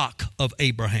stock of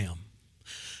Abraham.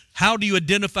 How do you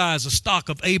identify as a stock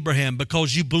of Abraham?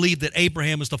 Because you believe that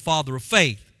Abraham is the father of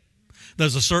faith.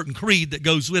 There's a certain creed that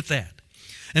goes with that.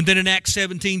 And then in Acts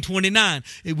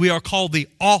 17:29, we are called the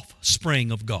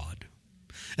offspring of God.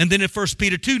 And then in 1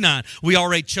 Peter 2:9, we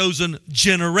are a chosen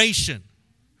generation.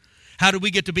 How do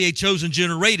we get to be a chosen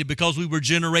generation? Because we were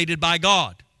generated by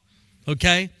God.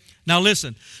 Okay? Now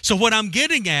listen, so what I'm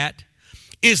getting at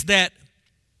is that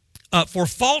for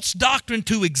false doctrine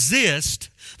to exist,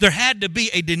 there had to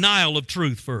be a denial of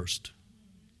truth first.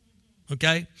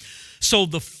 Okay? So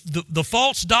the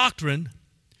false doctrine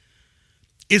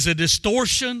is a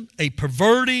distortion, a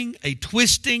perverting, a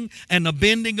twisting, and a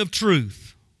bending of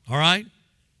truth. All right?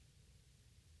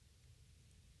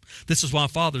 This is why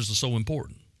fathers are so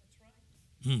important.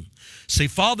 See,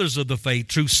 fathers of the faith,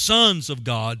 true sons of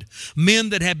God, men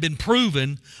that have been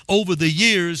proven over the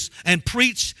years and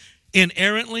preach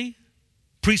inerrantly,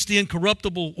 preach the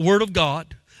incorruptible Word of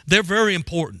God, they're very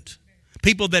important.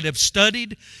 People that have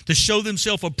studied to show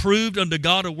themselves approved unto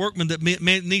God, a workman that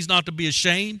needs not to be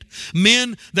ashamed.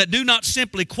 Men that do not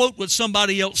simply quote what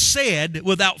somebody else said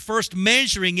without first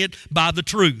measuring it by the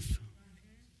truth.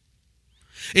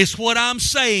 Is what I'm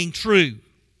saying true?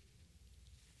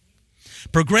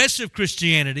 Progressive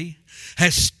Christianity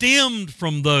has stemmed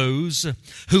from those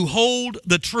who hold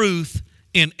the truth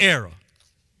in error.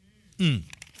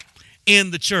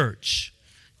 In the church,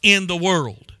 in the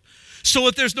world. So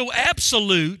if there's no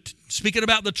absolute, speaking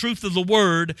about the truth of the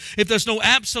Word, if there's no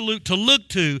absolute to look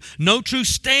to, no true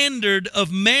standard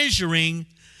of measuring,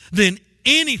 then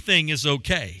anything is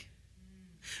okay.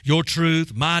 Your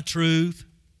truth, my truth,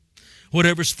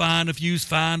 whatever's fine of you is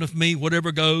fine of me,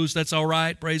 whatever goes, that's all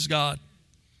right, praise God.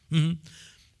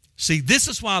 See, this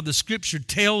is why the Scripture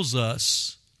tells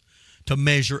us to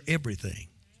measure everything.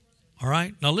 All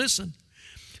right? Now listen.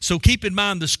 So keep in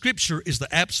mind the Scripture is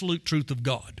the absolute truth of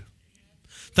God.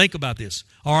 Think about this.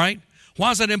 All right?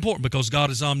 Why is that important? Because God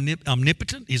is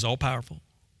omnipotent. He's all-powerful.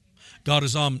 God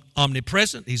is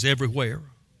omnipresent. He's everywhere.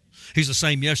 He's the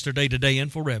same yesterday, today,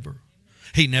 and forever.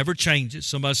 He never changes.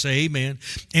 Somebody say amen.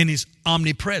 And He's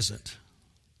omnipresent.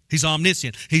 He's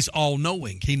omniscient. He's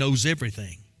all-knowing. He knows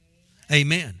everything.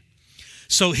 Amen.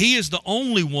 So he is the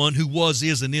only one who was,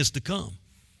 is, and is to come.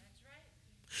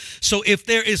 So if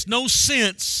there is no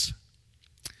sense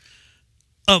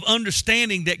of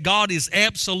understanding that God is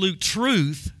absolute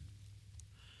truth,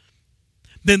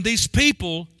 then these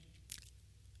people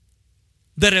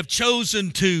that have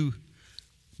chosen to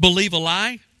believe a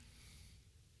lie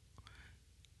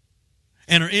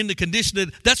and are in the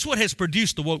condition that's what has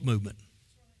produced the woke movement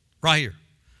right here.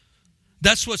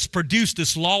 That's what's produced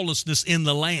this lawlessness in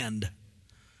the land.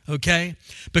 Okay?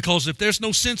 Because if there's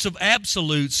no sense of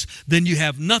absolutes, then you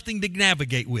have nothing to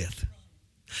navigate with.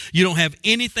 You don't have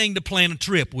anything to plan a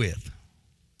trip with.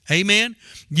 Amen?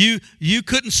 You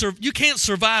can't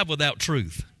survive without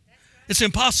truth. It's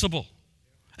impossible.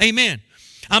 Amen.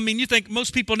 I mean, you think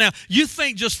most people now, you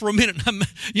think just for a minute,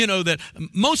 you know, that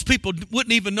most people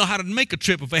wouldn't even know how to make a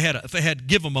trip if they had to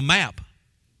give them a map.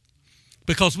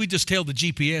 Because we just tell the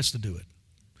GPS to do it.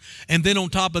 And then on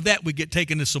top of that, we get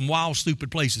taken to some wild, stupid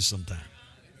places sometimes.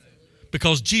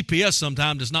 Because GPS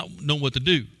sometimes does not know what to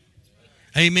do.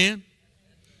 Amen?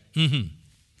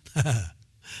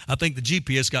 I think the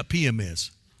GPS got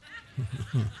PMS.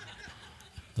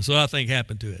 That's what I think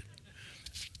happened to it.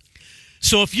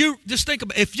 So if you just think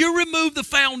about, if you remove the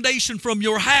foundation from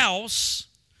your house,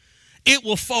 it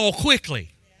will fall quickly.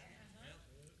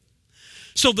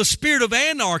 So the spirit of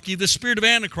anarchy, the spirit of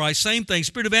Antichrist, same thing,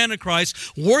 spirit of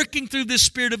Antichrist, working through this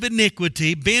spirit of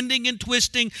iniquity, bending and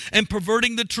twisting and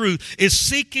perverting the truth, is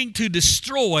seeking to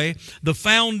destroy the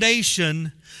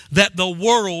foundation that the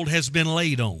world has been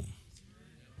laid on.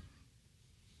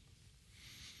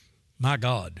 My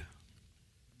God.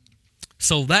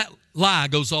 So that lie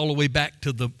goes all the way back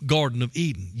to the Garden of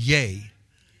Eden. Yea,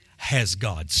 has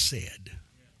God said.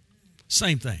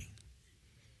 Same thing.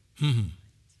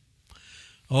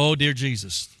 Oh, dear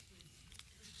Jesus.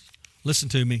 Listen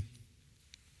to me.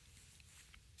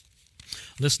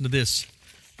 Listen to this.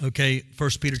 Okay, 1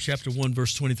 Peter chapter 1,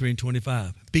 verse 23 and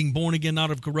 25. Being born again,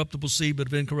 not of corruptible seed, but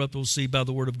of incorruptible seed by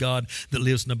the word of God that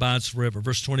lives and abides forever.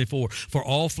 Verse 24. For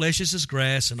all flesh is as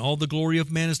grass, and all the glory of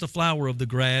man is the flower of the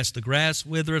grass. The grass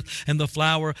withereth, and the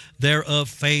flower thereof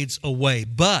fades away.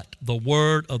 But the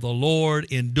word of the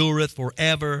Lord endureth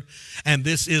forever. And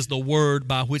this is the word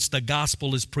by which the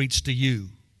gospel is preached to you.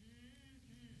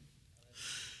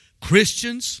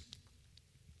 Christians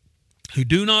who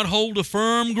do not hold a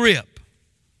firm grip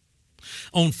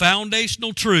on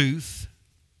foundational truth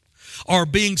are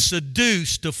being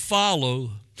seduced to follow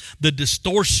the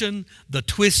distortion, the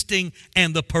twisting,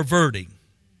 and the perverting.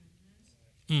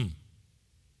 I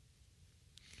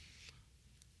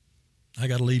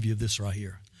got to leave you this right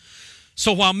here.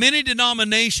 So while many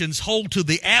denominations hold to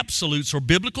the absolutes or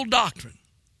biblical doctrine,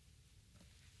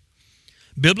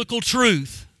 biblical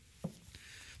truth,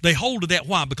 they hold to that.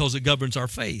 Why? Because it governs our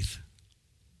faith.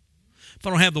 If I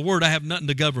don't have the word, I have nothing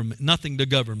to govern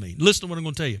me. Listen to what I'm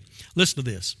going to tell you. Listen to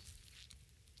this.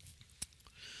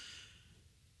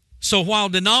 So while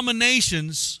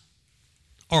denominations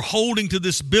are holding to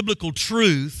this biblical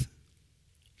truth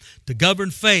to govern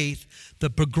faith,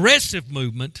 the progressive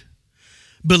movement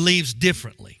believes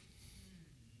differently.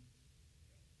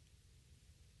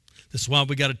 This is why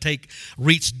we got to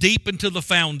reach deep into the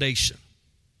foundation.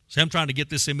 See, I'm trying to get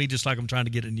this in me just like I'm trying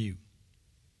to get it in you.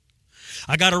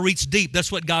 I got to reach deep.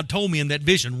 That's what God told me in that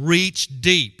vision. Reach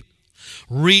deep.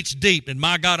 Reach deep. And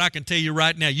my God, I can tell you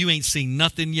right now, you ain't seen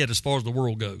nothing yet as far as the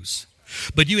world goes.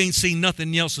 But you ain't seen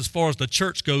nothing else as far as the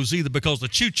church goes either, because the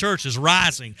true church is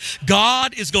rising.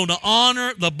 God is going to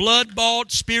honor the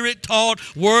blood-bought,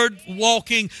 spirit-taught,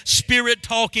 word-walking,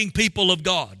 spirit-talking people of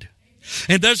God.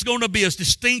 And there's going to be a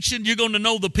distinction. You're going to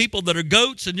know the people that are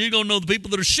goats, and you're going to know the people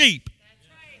that are sheep.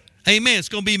 Amen. It's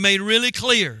going to be made really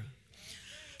clear.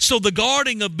 So the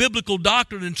guarding of biblical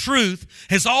doctrine and truth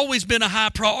has always been a high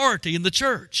priority in the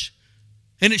church.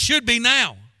 And it should be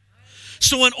now.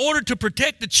 So in order to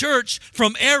protect the church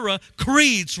from error,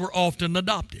 creeds were often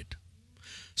adopted,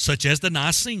 such as the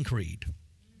Nicene Creed,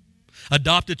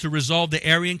 adopted to resolve the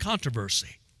Arian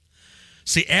controversy.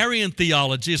 See, Arian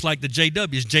theology is like the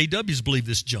JWs. JWs believe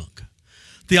this junk.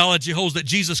 Theology holds that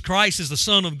Jesus Christ is the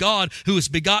Son of God who is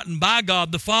begotten by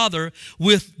God the Father,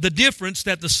 with the difference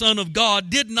that the Son of God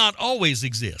did not always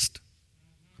exist.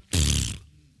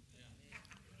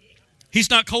 He's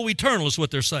not co-eternal is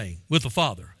what they're saying with the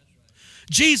Father.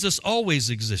 Jesus always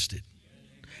existed.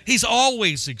 He's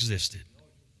always existed.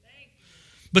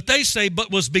 But they say,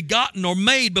 but was begotten or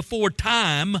made before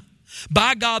time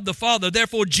by God the Father.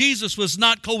 Therefore, Jesus was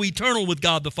not co-eternal with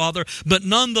God the Father, but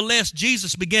nonetheless,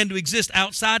 Jesus began to exist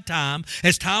outside time,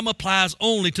 as time applies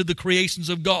only to the creations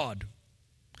of God.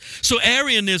 So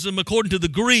Arianism, according to the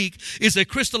Greek, is a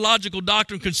Christological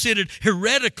doctrine considered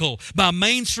heretical by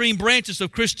mainstream branches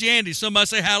of Christianity. Somebody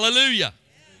say hallelujah.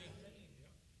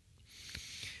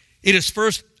 It is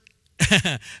first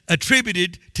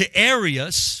attributed to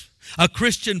Arius, a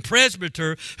Christian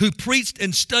presbyter who preached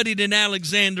and studied in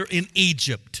Alexander in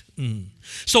Egypt.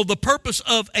 So the purpose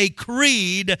of a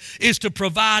creed is to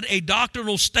provide a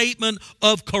doctrinal statement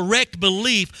of correct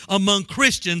belief among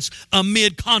Christians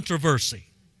amid controversy.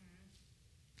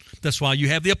 That's why you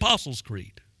have the Apostles'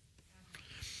 Creed.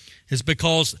 It's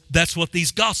because that's what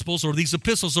these Gospels or these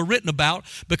epistles are written about,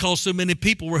 because so many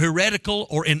people were heretical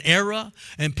or in error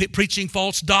and preaching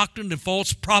false doctrine, and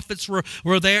false prophets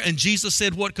were there. And Jesus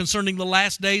said what concerning the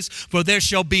last days? For there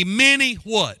shall be many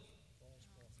what?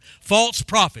 False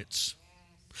prophets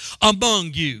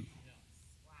among you.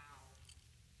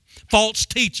 False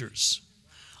teachers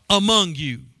among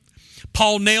you.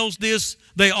 Paul nails this.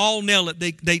 They all nail it.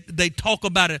 They talk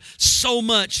about it so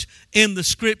much in the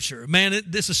Scripture. Man,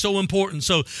 this is so important.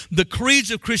 So the creeds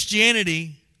of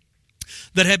Christianity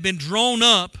that have been drawn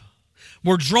up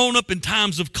were drawn up in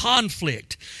times of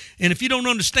conflict. And if you don't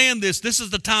understand this is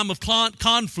the time of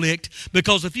conflict,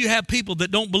 because if you have people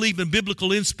that don't believe in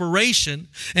biblical inspiration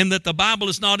and that the Bible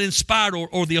is not inspired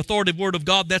or the authoritative Word of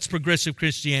God, that's progressive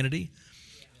Christianity.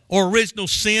 Or original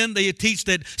sin, they teach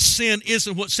that sin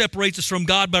isn't what separates us from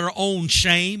God, but our own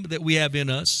shame that we have in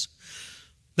us.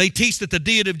 They teach that the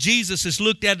deity of Jesus is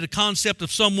looked at as a concept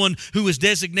of someone who is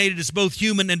designated as both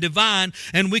human and divine,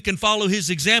 and we can follow his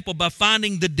example by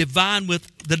finding the divine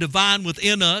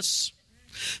within us.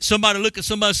 Somebody look at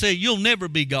somebody and say, you'll never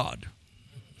be God.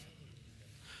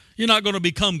 You're not going to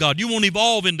become God. You won't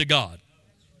evolve into God.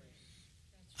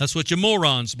 That's what your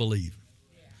morons believe.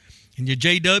 And your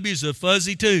JWs are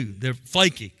fuzzy too. They're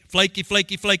flaky. Flaky.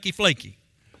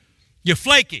 You're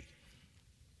flaky.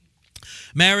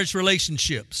 Marriage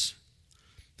relationships.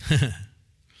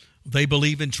 They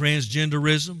believe in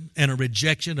transgenderism and a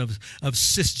rejection of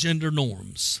cisgender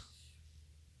norms.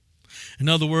 In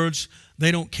other words,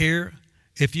 they don't care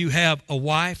if you have a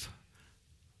wife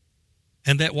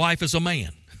and that wife is a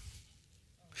man.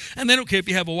 And they don't care if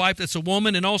you have a wife that's a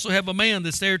woman and also have a man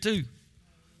that's there too.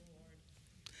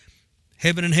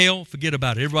 Heaven and hell, forget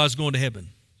about it. Everybody's going to heaven.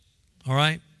 All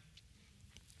right?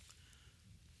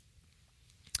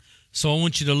 So I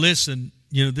want you to listen.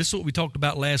 You know, this is what we talked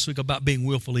about last week about being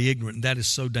willfully ignorant, and that is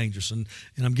so dangerous. And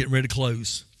I'm getting ready to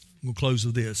close. I'm going to close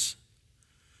with this.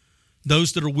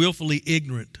 Those that are willfully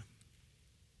ignorant,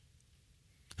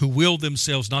 who will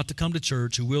themselves not to come to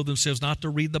church, who will themselves not to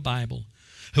read the Bible,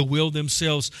 who will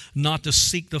themselves not to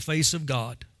seek the face of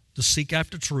God, to seek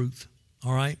after truth,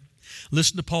 all right?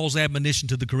 Listen to Paul's admonition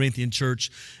to the Corinthian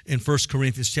church in 1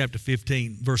 Corinthians chapter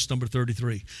 15, verse number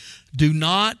 33. Do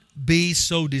not be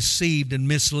so deceived and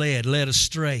misled, led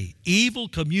astray. Evil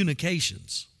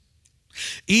communications,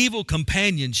 evil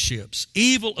companionships,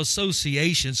 evil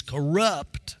associations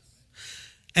corrupt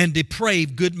and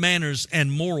deprave good manners and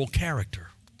moral character.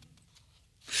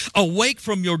 Awake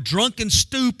from your drunken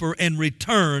stupor and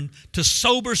return to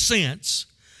sober sense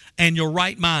and your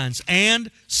right minds,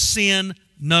 and sin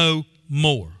no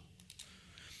more.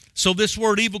 So this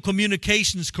word evil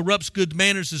communications corrupts good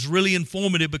manners is really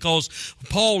informative, because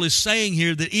Paul is saying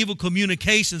here that evil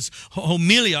communications,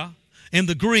 homilia in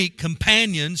the Greek,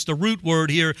 companions, the root word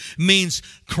here means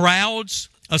crowds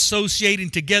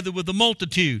associating together with the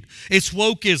multitude. It's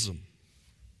wokeism.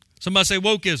 Somebody say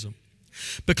wokeism.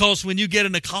 Because when you get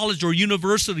in a college or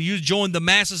university, you join the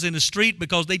masses in the street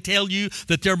because they tell you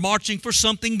that they're marching for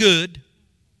something good,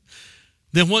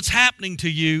 then what's happening to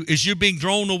you is you're being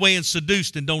drawn away and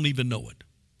seduced and don't even know it.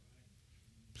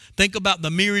 Think about the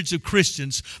myriads of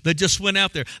Christians that just went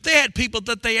out there. They had people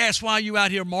that they asked, why are you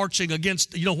out here marching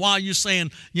against, why are you saying,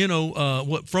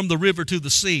 from the river to the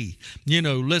sea,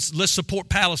 let's support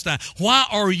Palestine. Why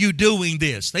are you doing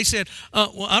this? They said,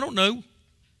 well, I don't know.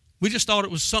 We just thought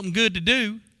it was something good to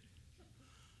do.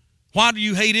 Why do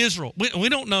you hate Israel? We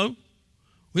don't know.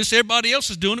 We said everybody else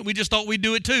is doing it. We just thought we'd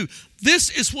do it too. This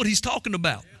is what he's talking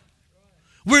about.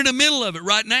 We're in the middle of it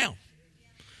right now.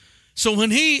 So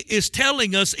when he is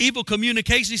telling us evil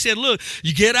communication, he said, look,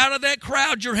 you get out of that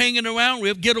crowd you're hanging around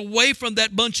with. Get away from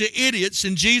that bunch of idiots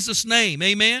in Jesus' name.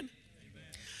 Amen?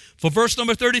 For verse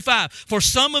number 35, for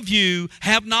some of you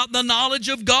have not the knowledge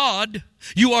of God.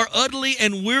 You are utterly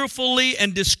and willfully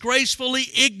and disgracefully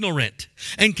ignorant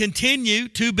and continue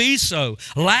to be so,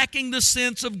 lacking the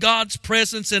sense of God's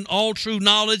presence and all true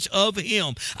knowledge of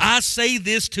Him. I say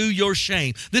this to your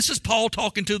shame. This is Paul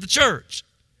talking to the church.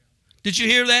 Did you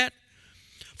hear that?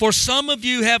 For some of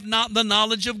you have not the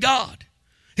knowledge of God.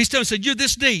 He's telling us, you're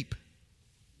this deep.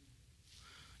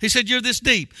 He said, you're this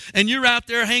deep, and you're out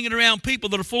there hanging around people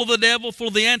that are full of the devil, full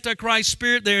of the Antichrist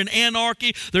spirit. They're in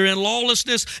anarchy. They're in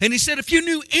lawlessness. And he said, if you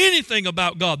knew anything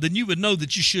about God, then you would know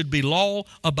that you should be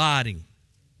law-abiding,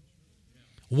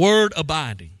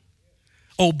 word-abiding,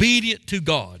 obedient to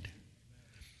God.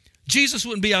 Jesus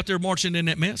wouldn't be out there marching in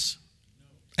that mess.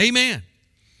 Amen.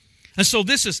 And so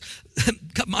this is,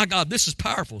 my God, this is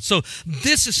powerful. So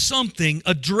this is something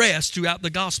addressed throughout the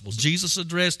Gospels. Jesus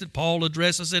addressed it. Paul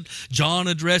addresses it. John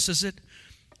addresses it.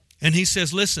 And he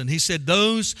says, listen, he said,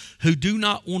 those who do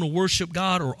not want to worship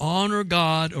God or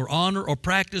honor or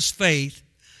practice faith,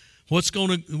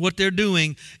 what they're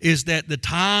doing is that the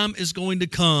time is going to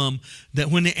come that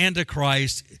when the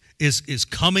Antichrist is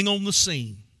coming on the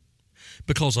scene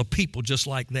because of people just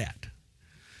like that.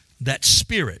 That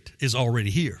spirit is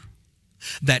already here.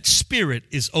 That spirit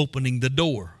is opening the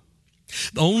door.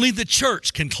 Only the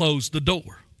church can close the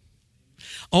door.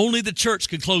 Only the church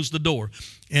can close the door.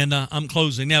 And I'm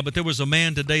closing now, but there was a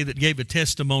man today that gave a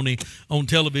testimony on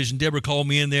television. Deborah called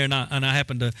me in there, and I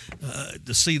happened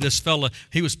to see this fella.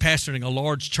 He was pastoring a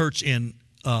large church in,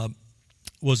 Hawaii,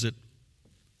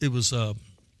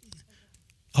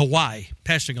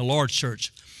 pastoring a large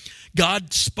church.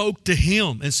 God spoke to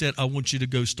him and said, I want you to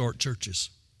go start churches.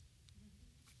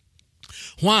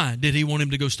 Why did he want him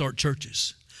to go start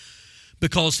churches?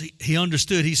 Because he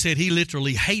understood. He said he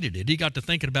literally hated it. He got to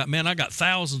thinking about, man, I got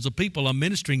thousands of people I'm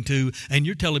ministering to, and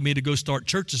you're telling me to go start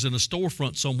churches in a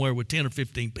storefront somewhere with 10 or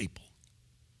 15 people.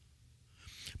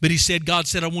 But he said, God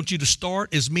said, I want you to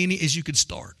start as many as you can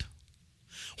start.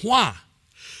 Why?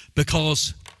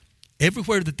 Because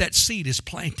everywhere that seed is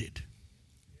planted,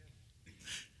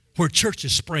 where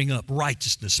churches spring up,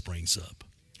 righteousness springs up.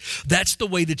 That's the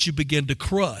way that you begin to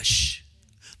crush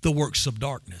the works of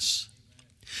darkness,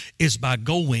 is by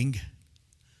going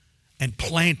and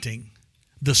planting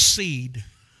the seed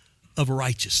of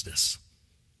righteousness.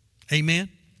 Amen?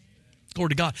 Glory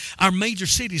to God. Our major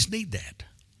cities need that.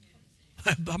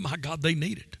 Oh my God, they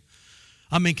need it.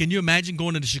 I mean, can you imagine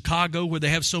going into Chicago where they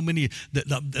have so many,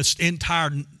 the entire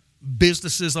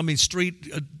businesses,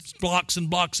 street blocks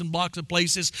and blocks and blocks of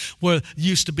places where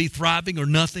used to be thriving or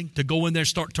nothing, to go in there and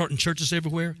start starting churches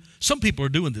everywhere? Some people are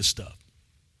doing this stuff.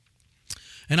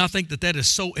 And I think that is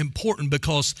so important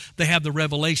because they have the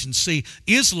revelation. See,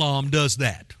 Islam does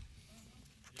that.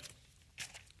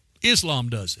 Islam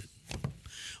does it.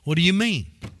 What do you mean?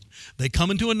 They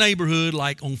come into a neighborhood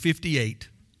like on 58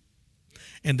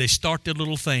 and they start their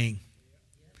little thing.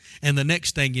 And the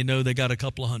next thing you know, they got a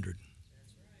couple of hundred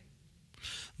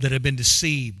that have been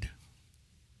deceived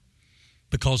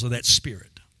because of that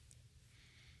spirit.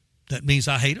 That means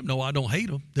I hate them? No, I don't hate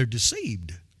them. They're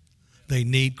deceived. They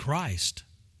need Christ.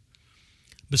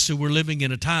 But so we're living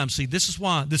in a time, see, this is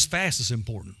why this fast is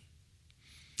important.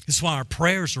 This is why our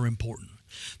prayers are important.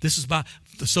 This is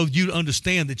so you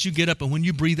understand that you get up and when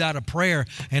you breathe out a prayer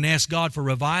and ask God for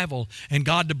revival and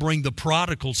God to bring the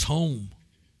prodigals home.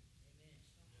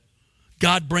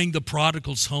 God, bring the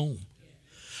prodigals home.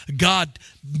 God,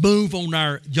 move on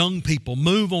our young people.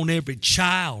 Move on every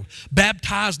child.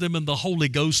 Baptize them in the Holy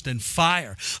Ghost and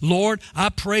fire. Lord, I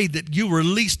pray that you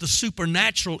release the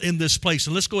supernatural in this place.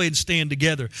 And let's go ahead and stand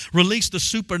together. Release the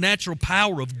supernatural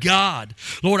power of God.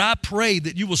 Lord, I pray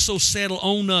that you will so settle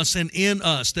on us and in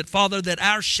us that, Father, that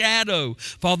our shadow,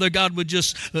 Father God, would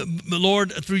just,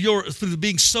 Lord, through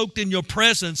being soaked in your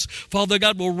presence, Father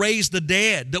God, will raise the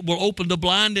dead, that will open the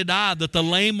blinded eye, that the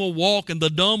lame will walk and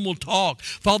the dumb will talk.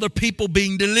 Father, people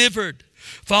being delivered.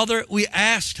 Father, we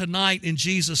ask tonight in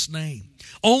Jesus' name,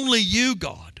 only you,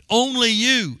 God, only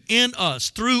you in us,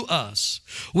 through us,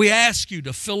 we ask you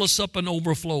to fill us up and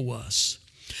overflow us.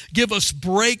 Give us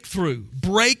breakthrough,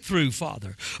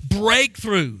 Father.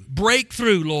 Breakthrough,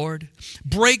 Lord.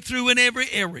 Breakthrough in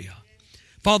every area.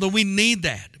 Father, we need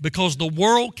that because the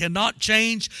world cannot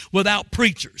change without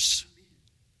preachers.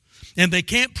 And they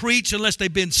can't preach unless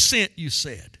they've been sent, you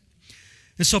said.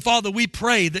 And so, Father, we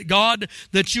pray that, God,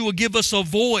 that you will give us a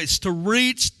voice to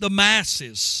reach the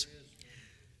masses,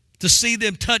 to see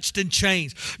them touched and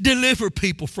changed. Deliver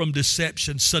people from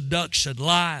deception, seduction,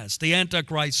 lies, the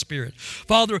Antichrist spirit.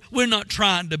 Father, we're not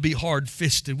trying to be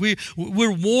hard-fisted.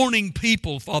 We're warning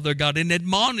people, Father God, and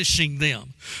admonishing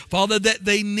them, Father, that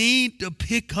they need to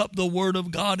pick up the Word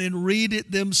of God and read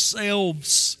it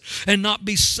themselves and not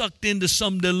be sucked into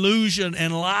some delusion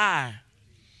and lie.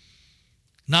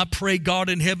 And I pray, God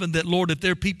in heaven, that, Lord, if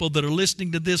there are people that are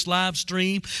listening to this live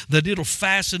stream, that it'll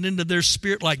fasten into their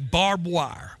spirit like barbed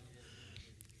wire.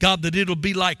 God, that it'll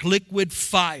be like liquid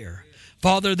fire.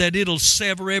 Father, that it'll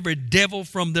sever every devil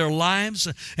from their lives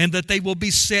and that they will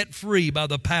be set free by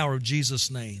the power of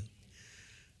Jesus' name.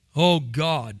 Oh,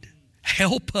 God,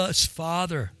 Help us,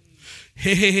 Father.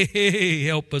 Hey,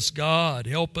 help us, God.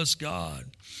 Help us, God.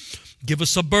 Give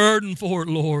us a burden for it,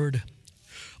 Lord.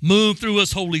 Move through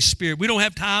us, Holy Spirit. We don't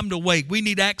have time to wait. We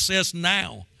need access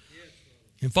now.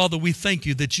 And Father, we thank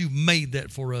you that you've made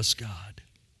that for us, God.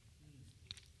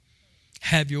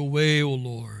 Have your way, O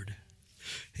Lord.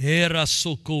 Thank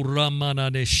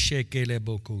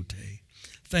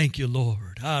you,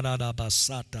 Lord.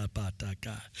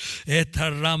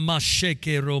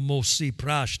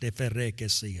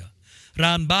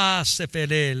 Ranba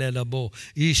sefele labo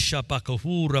isha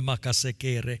pakahura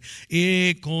makasekere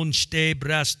e conste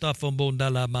brasta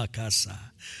fombondala makasa.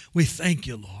 We thank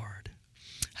you, Lord.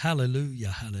 Hallelujah,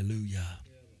 hallelujah.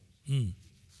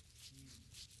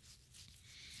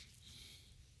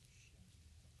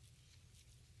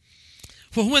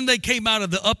 For when they came out of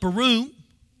the upper room,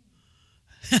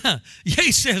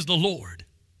 yea, says the Lord,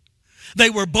 they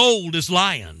were bold as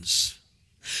lions,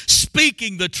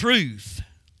 speaking the truth.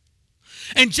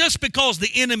 And just because the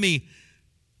enemy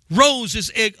rose his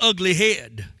ugly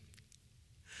head,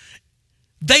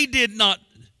 they did not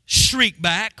shriek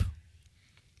back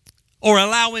or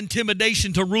allow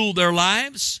intimidation to rule their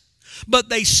lives, but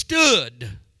they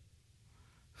stood.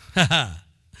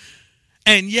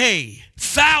 And yea,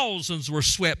 thousands were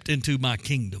swept into my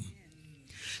kingdom.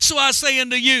 So I say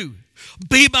unto you,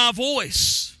 be my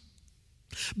voice.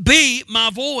 Be my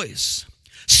voice.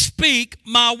 Speak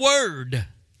my word.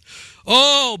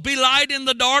 Oh, be light in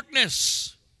the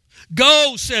darkness.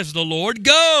 Go, says the Lord.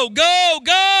 Go, go,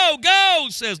 go, go,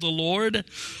 says the Lord.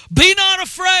 Be not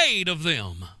afraid of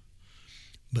them,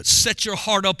 but set your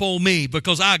heart up on me,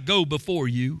 because I go before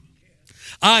you.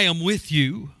 I am with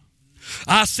you.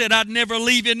 I said I'd never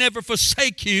leave you, never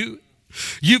forsake you.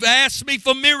 You've asked me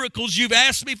for miracles. You've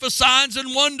asked me for signs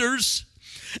and wonders.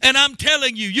 And I'm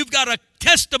telling you, you've got a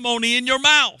testimony in your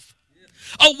mouth.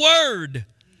 A word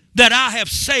that I have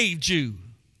saved you.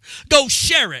 Go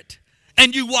share it,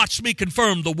 and you watch me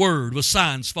confirm the word with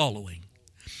signs following.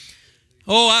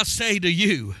 Oh, I say to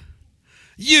you,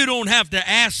 you don't have to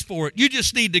ask for it. You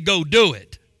just need to go do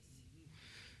it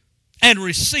and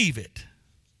receive it,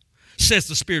 says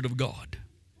the Spirit of God.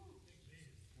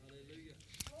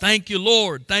 Thank you,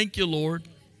 Lord. Thank you, Lord.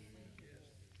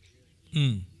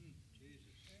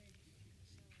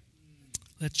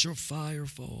 Let your fire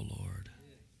fall, Lord.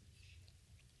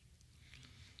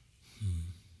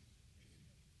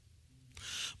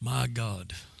 My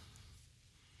God.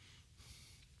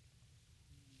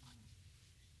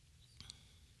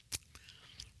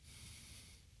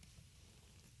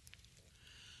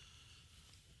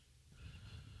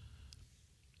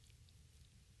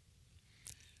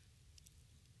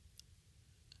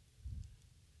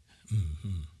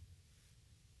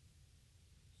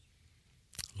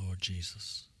 Lord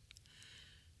Jesus.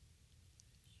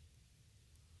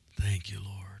 Thank you,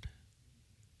 Lord.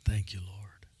 Thank you, Lord.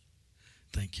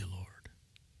 Thank you, Lord.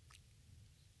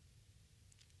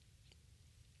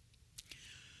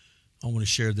 I want to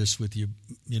share this with you,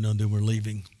 then we're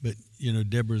leaving. But,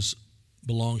 Deborah's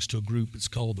belongs to a group. It's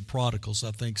called the Prodigals,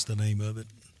 I think's the name of it.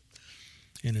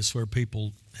 And it's where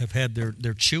people have had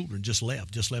their children just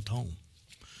left home.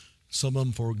 Some of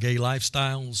them for gay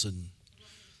lifestyles and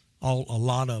a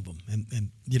lot of them. And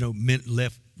men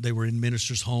left. They were in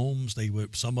ministers' homes.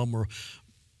 Some of them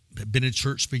had been in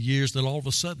church for years. Then all of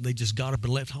a sudden they just got up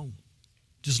and left home.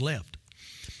 Just left.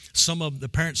 Some of the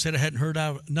parents said I hadn't heard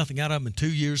nothing out of them in 2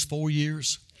 years, 4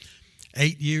 years,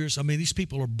 8 years. I mean, these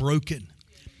people are broken.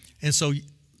 And so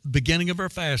beginning of our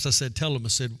fast, I said,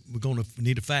 we're going to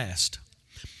need a fast.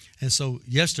 And so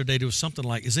yesterday there was something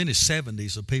like, it's in his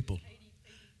 70s of people.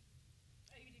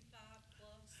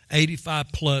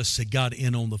 85 plus had got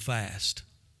in on the fast.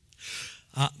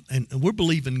 And we're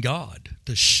believing God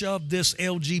to shove this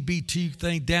LGBT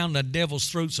thing down the devil's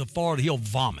throat so far that he'll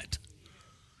vomit.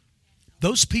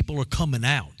 Those people are coming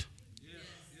out.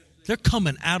 They're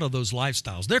coming out of those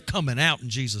lifestyles. They're coming out in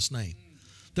Jesus' name.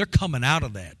 They're coming out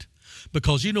of that.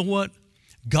 Because you know what?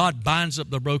 God binds up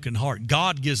the broken heart.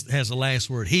 God has the last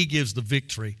word. He gives the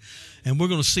victory. And we're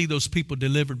going to see those people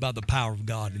delivered by the power of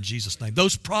God in Jesus' name.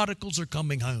 Those prodigals are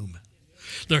coming home.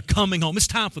 They're coming home. It's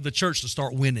time for the church to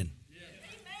start winning.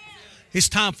 It's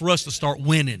time for us to start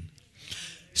winning.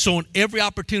 So on every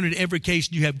opportunity, every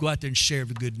occasion you have, go out there and share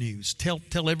the good news.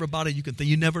 Tell everybody you can think.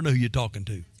 You never know who you're talking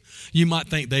to. You might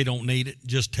think they don't need it.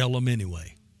 Just tell them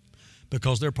anyway.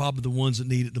 Because they're probably the ones that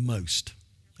need it the most.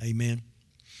 Amen.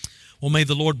 Well, may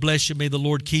the Lord bless you. May the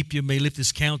Lord keep you. May lift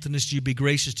his countenance to you, be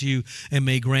gracious to you, and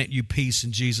may grant you peace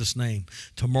in Jesus' name.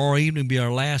 Tomorrow evening will be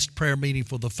our last prayer meeting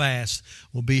for the fast.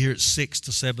 We'll be here at 6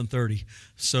 to 7:30.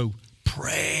 So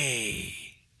pray,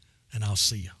 and I'll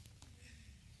see you.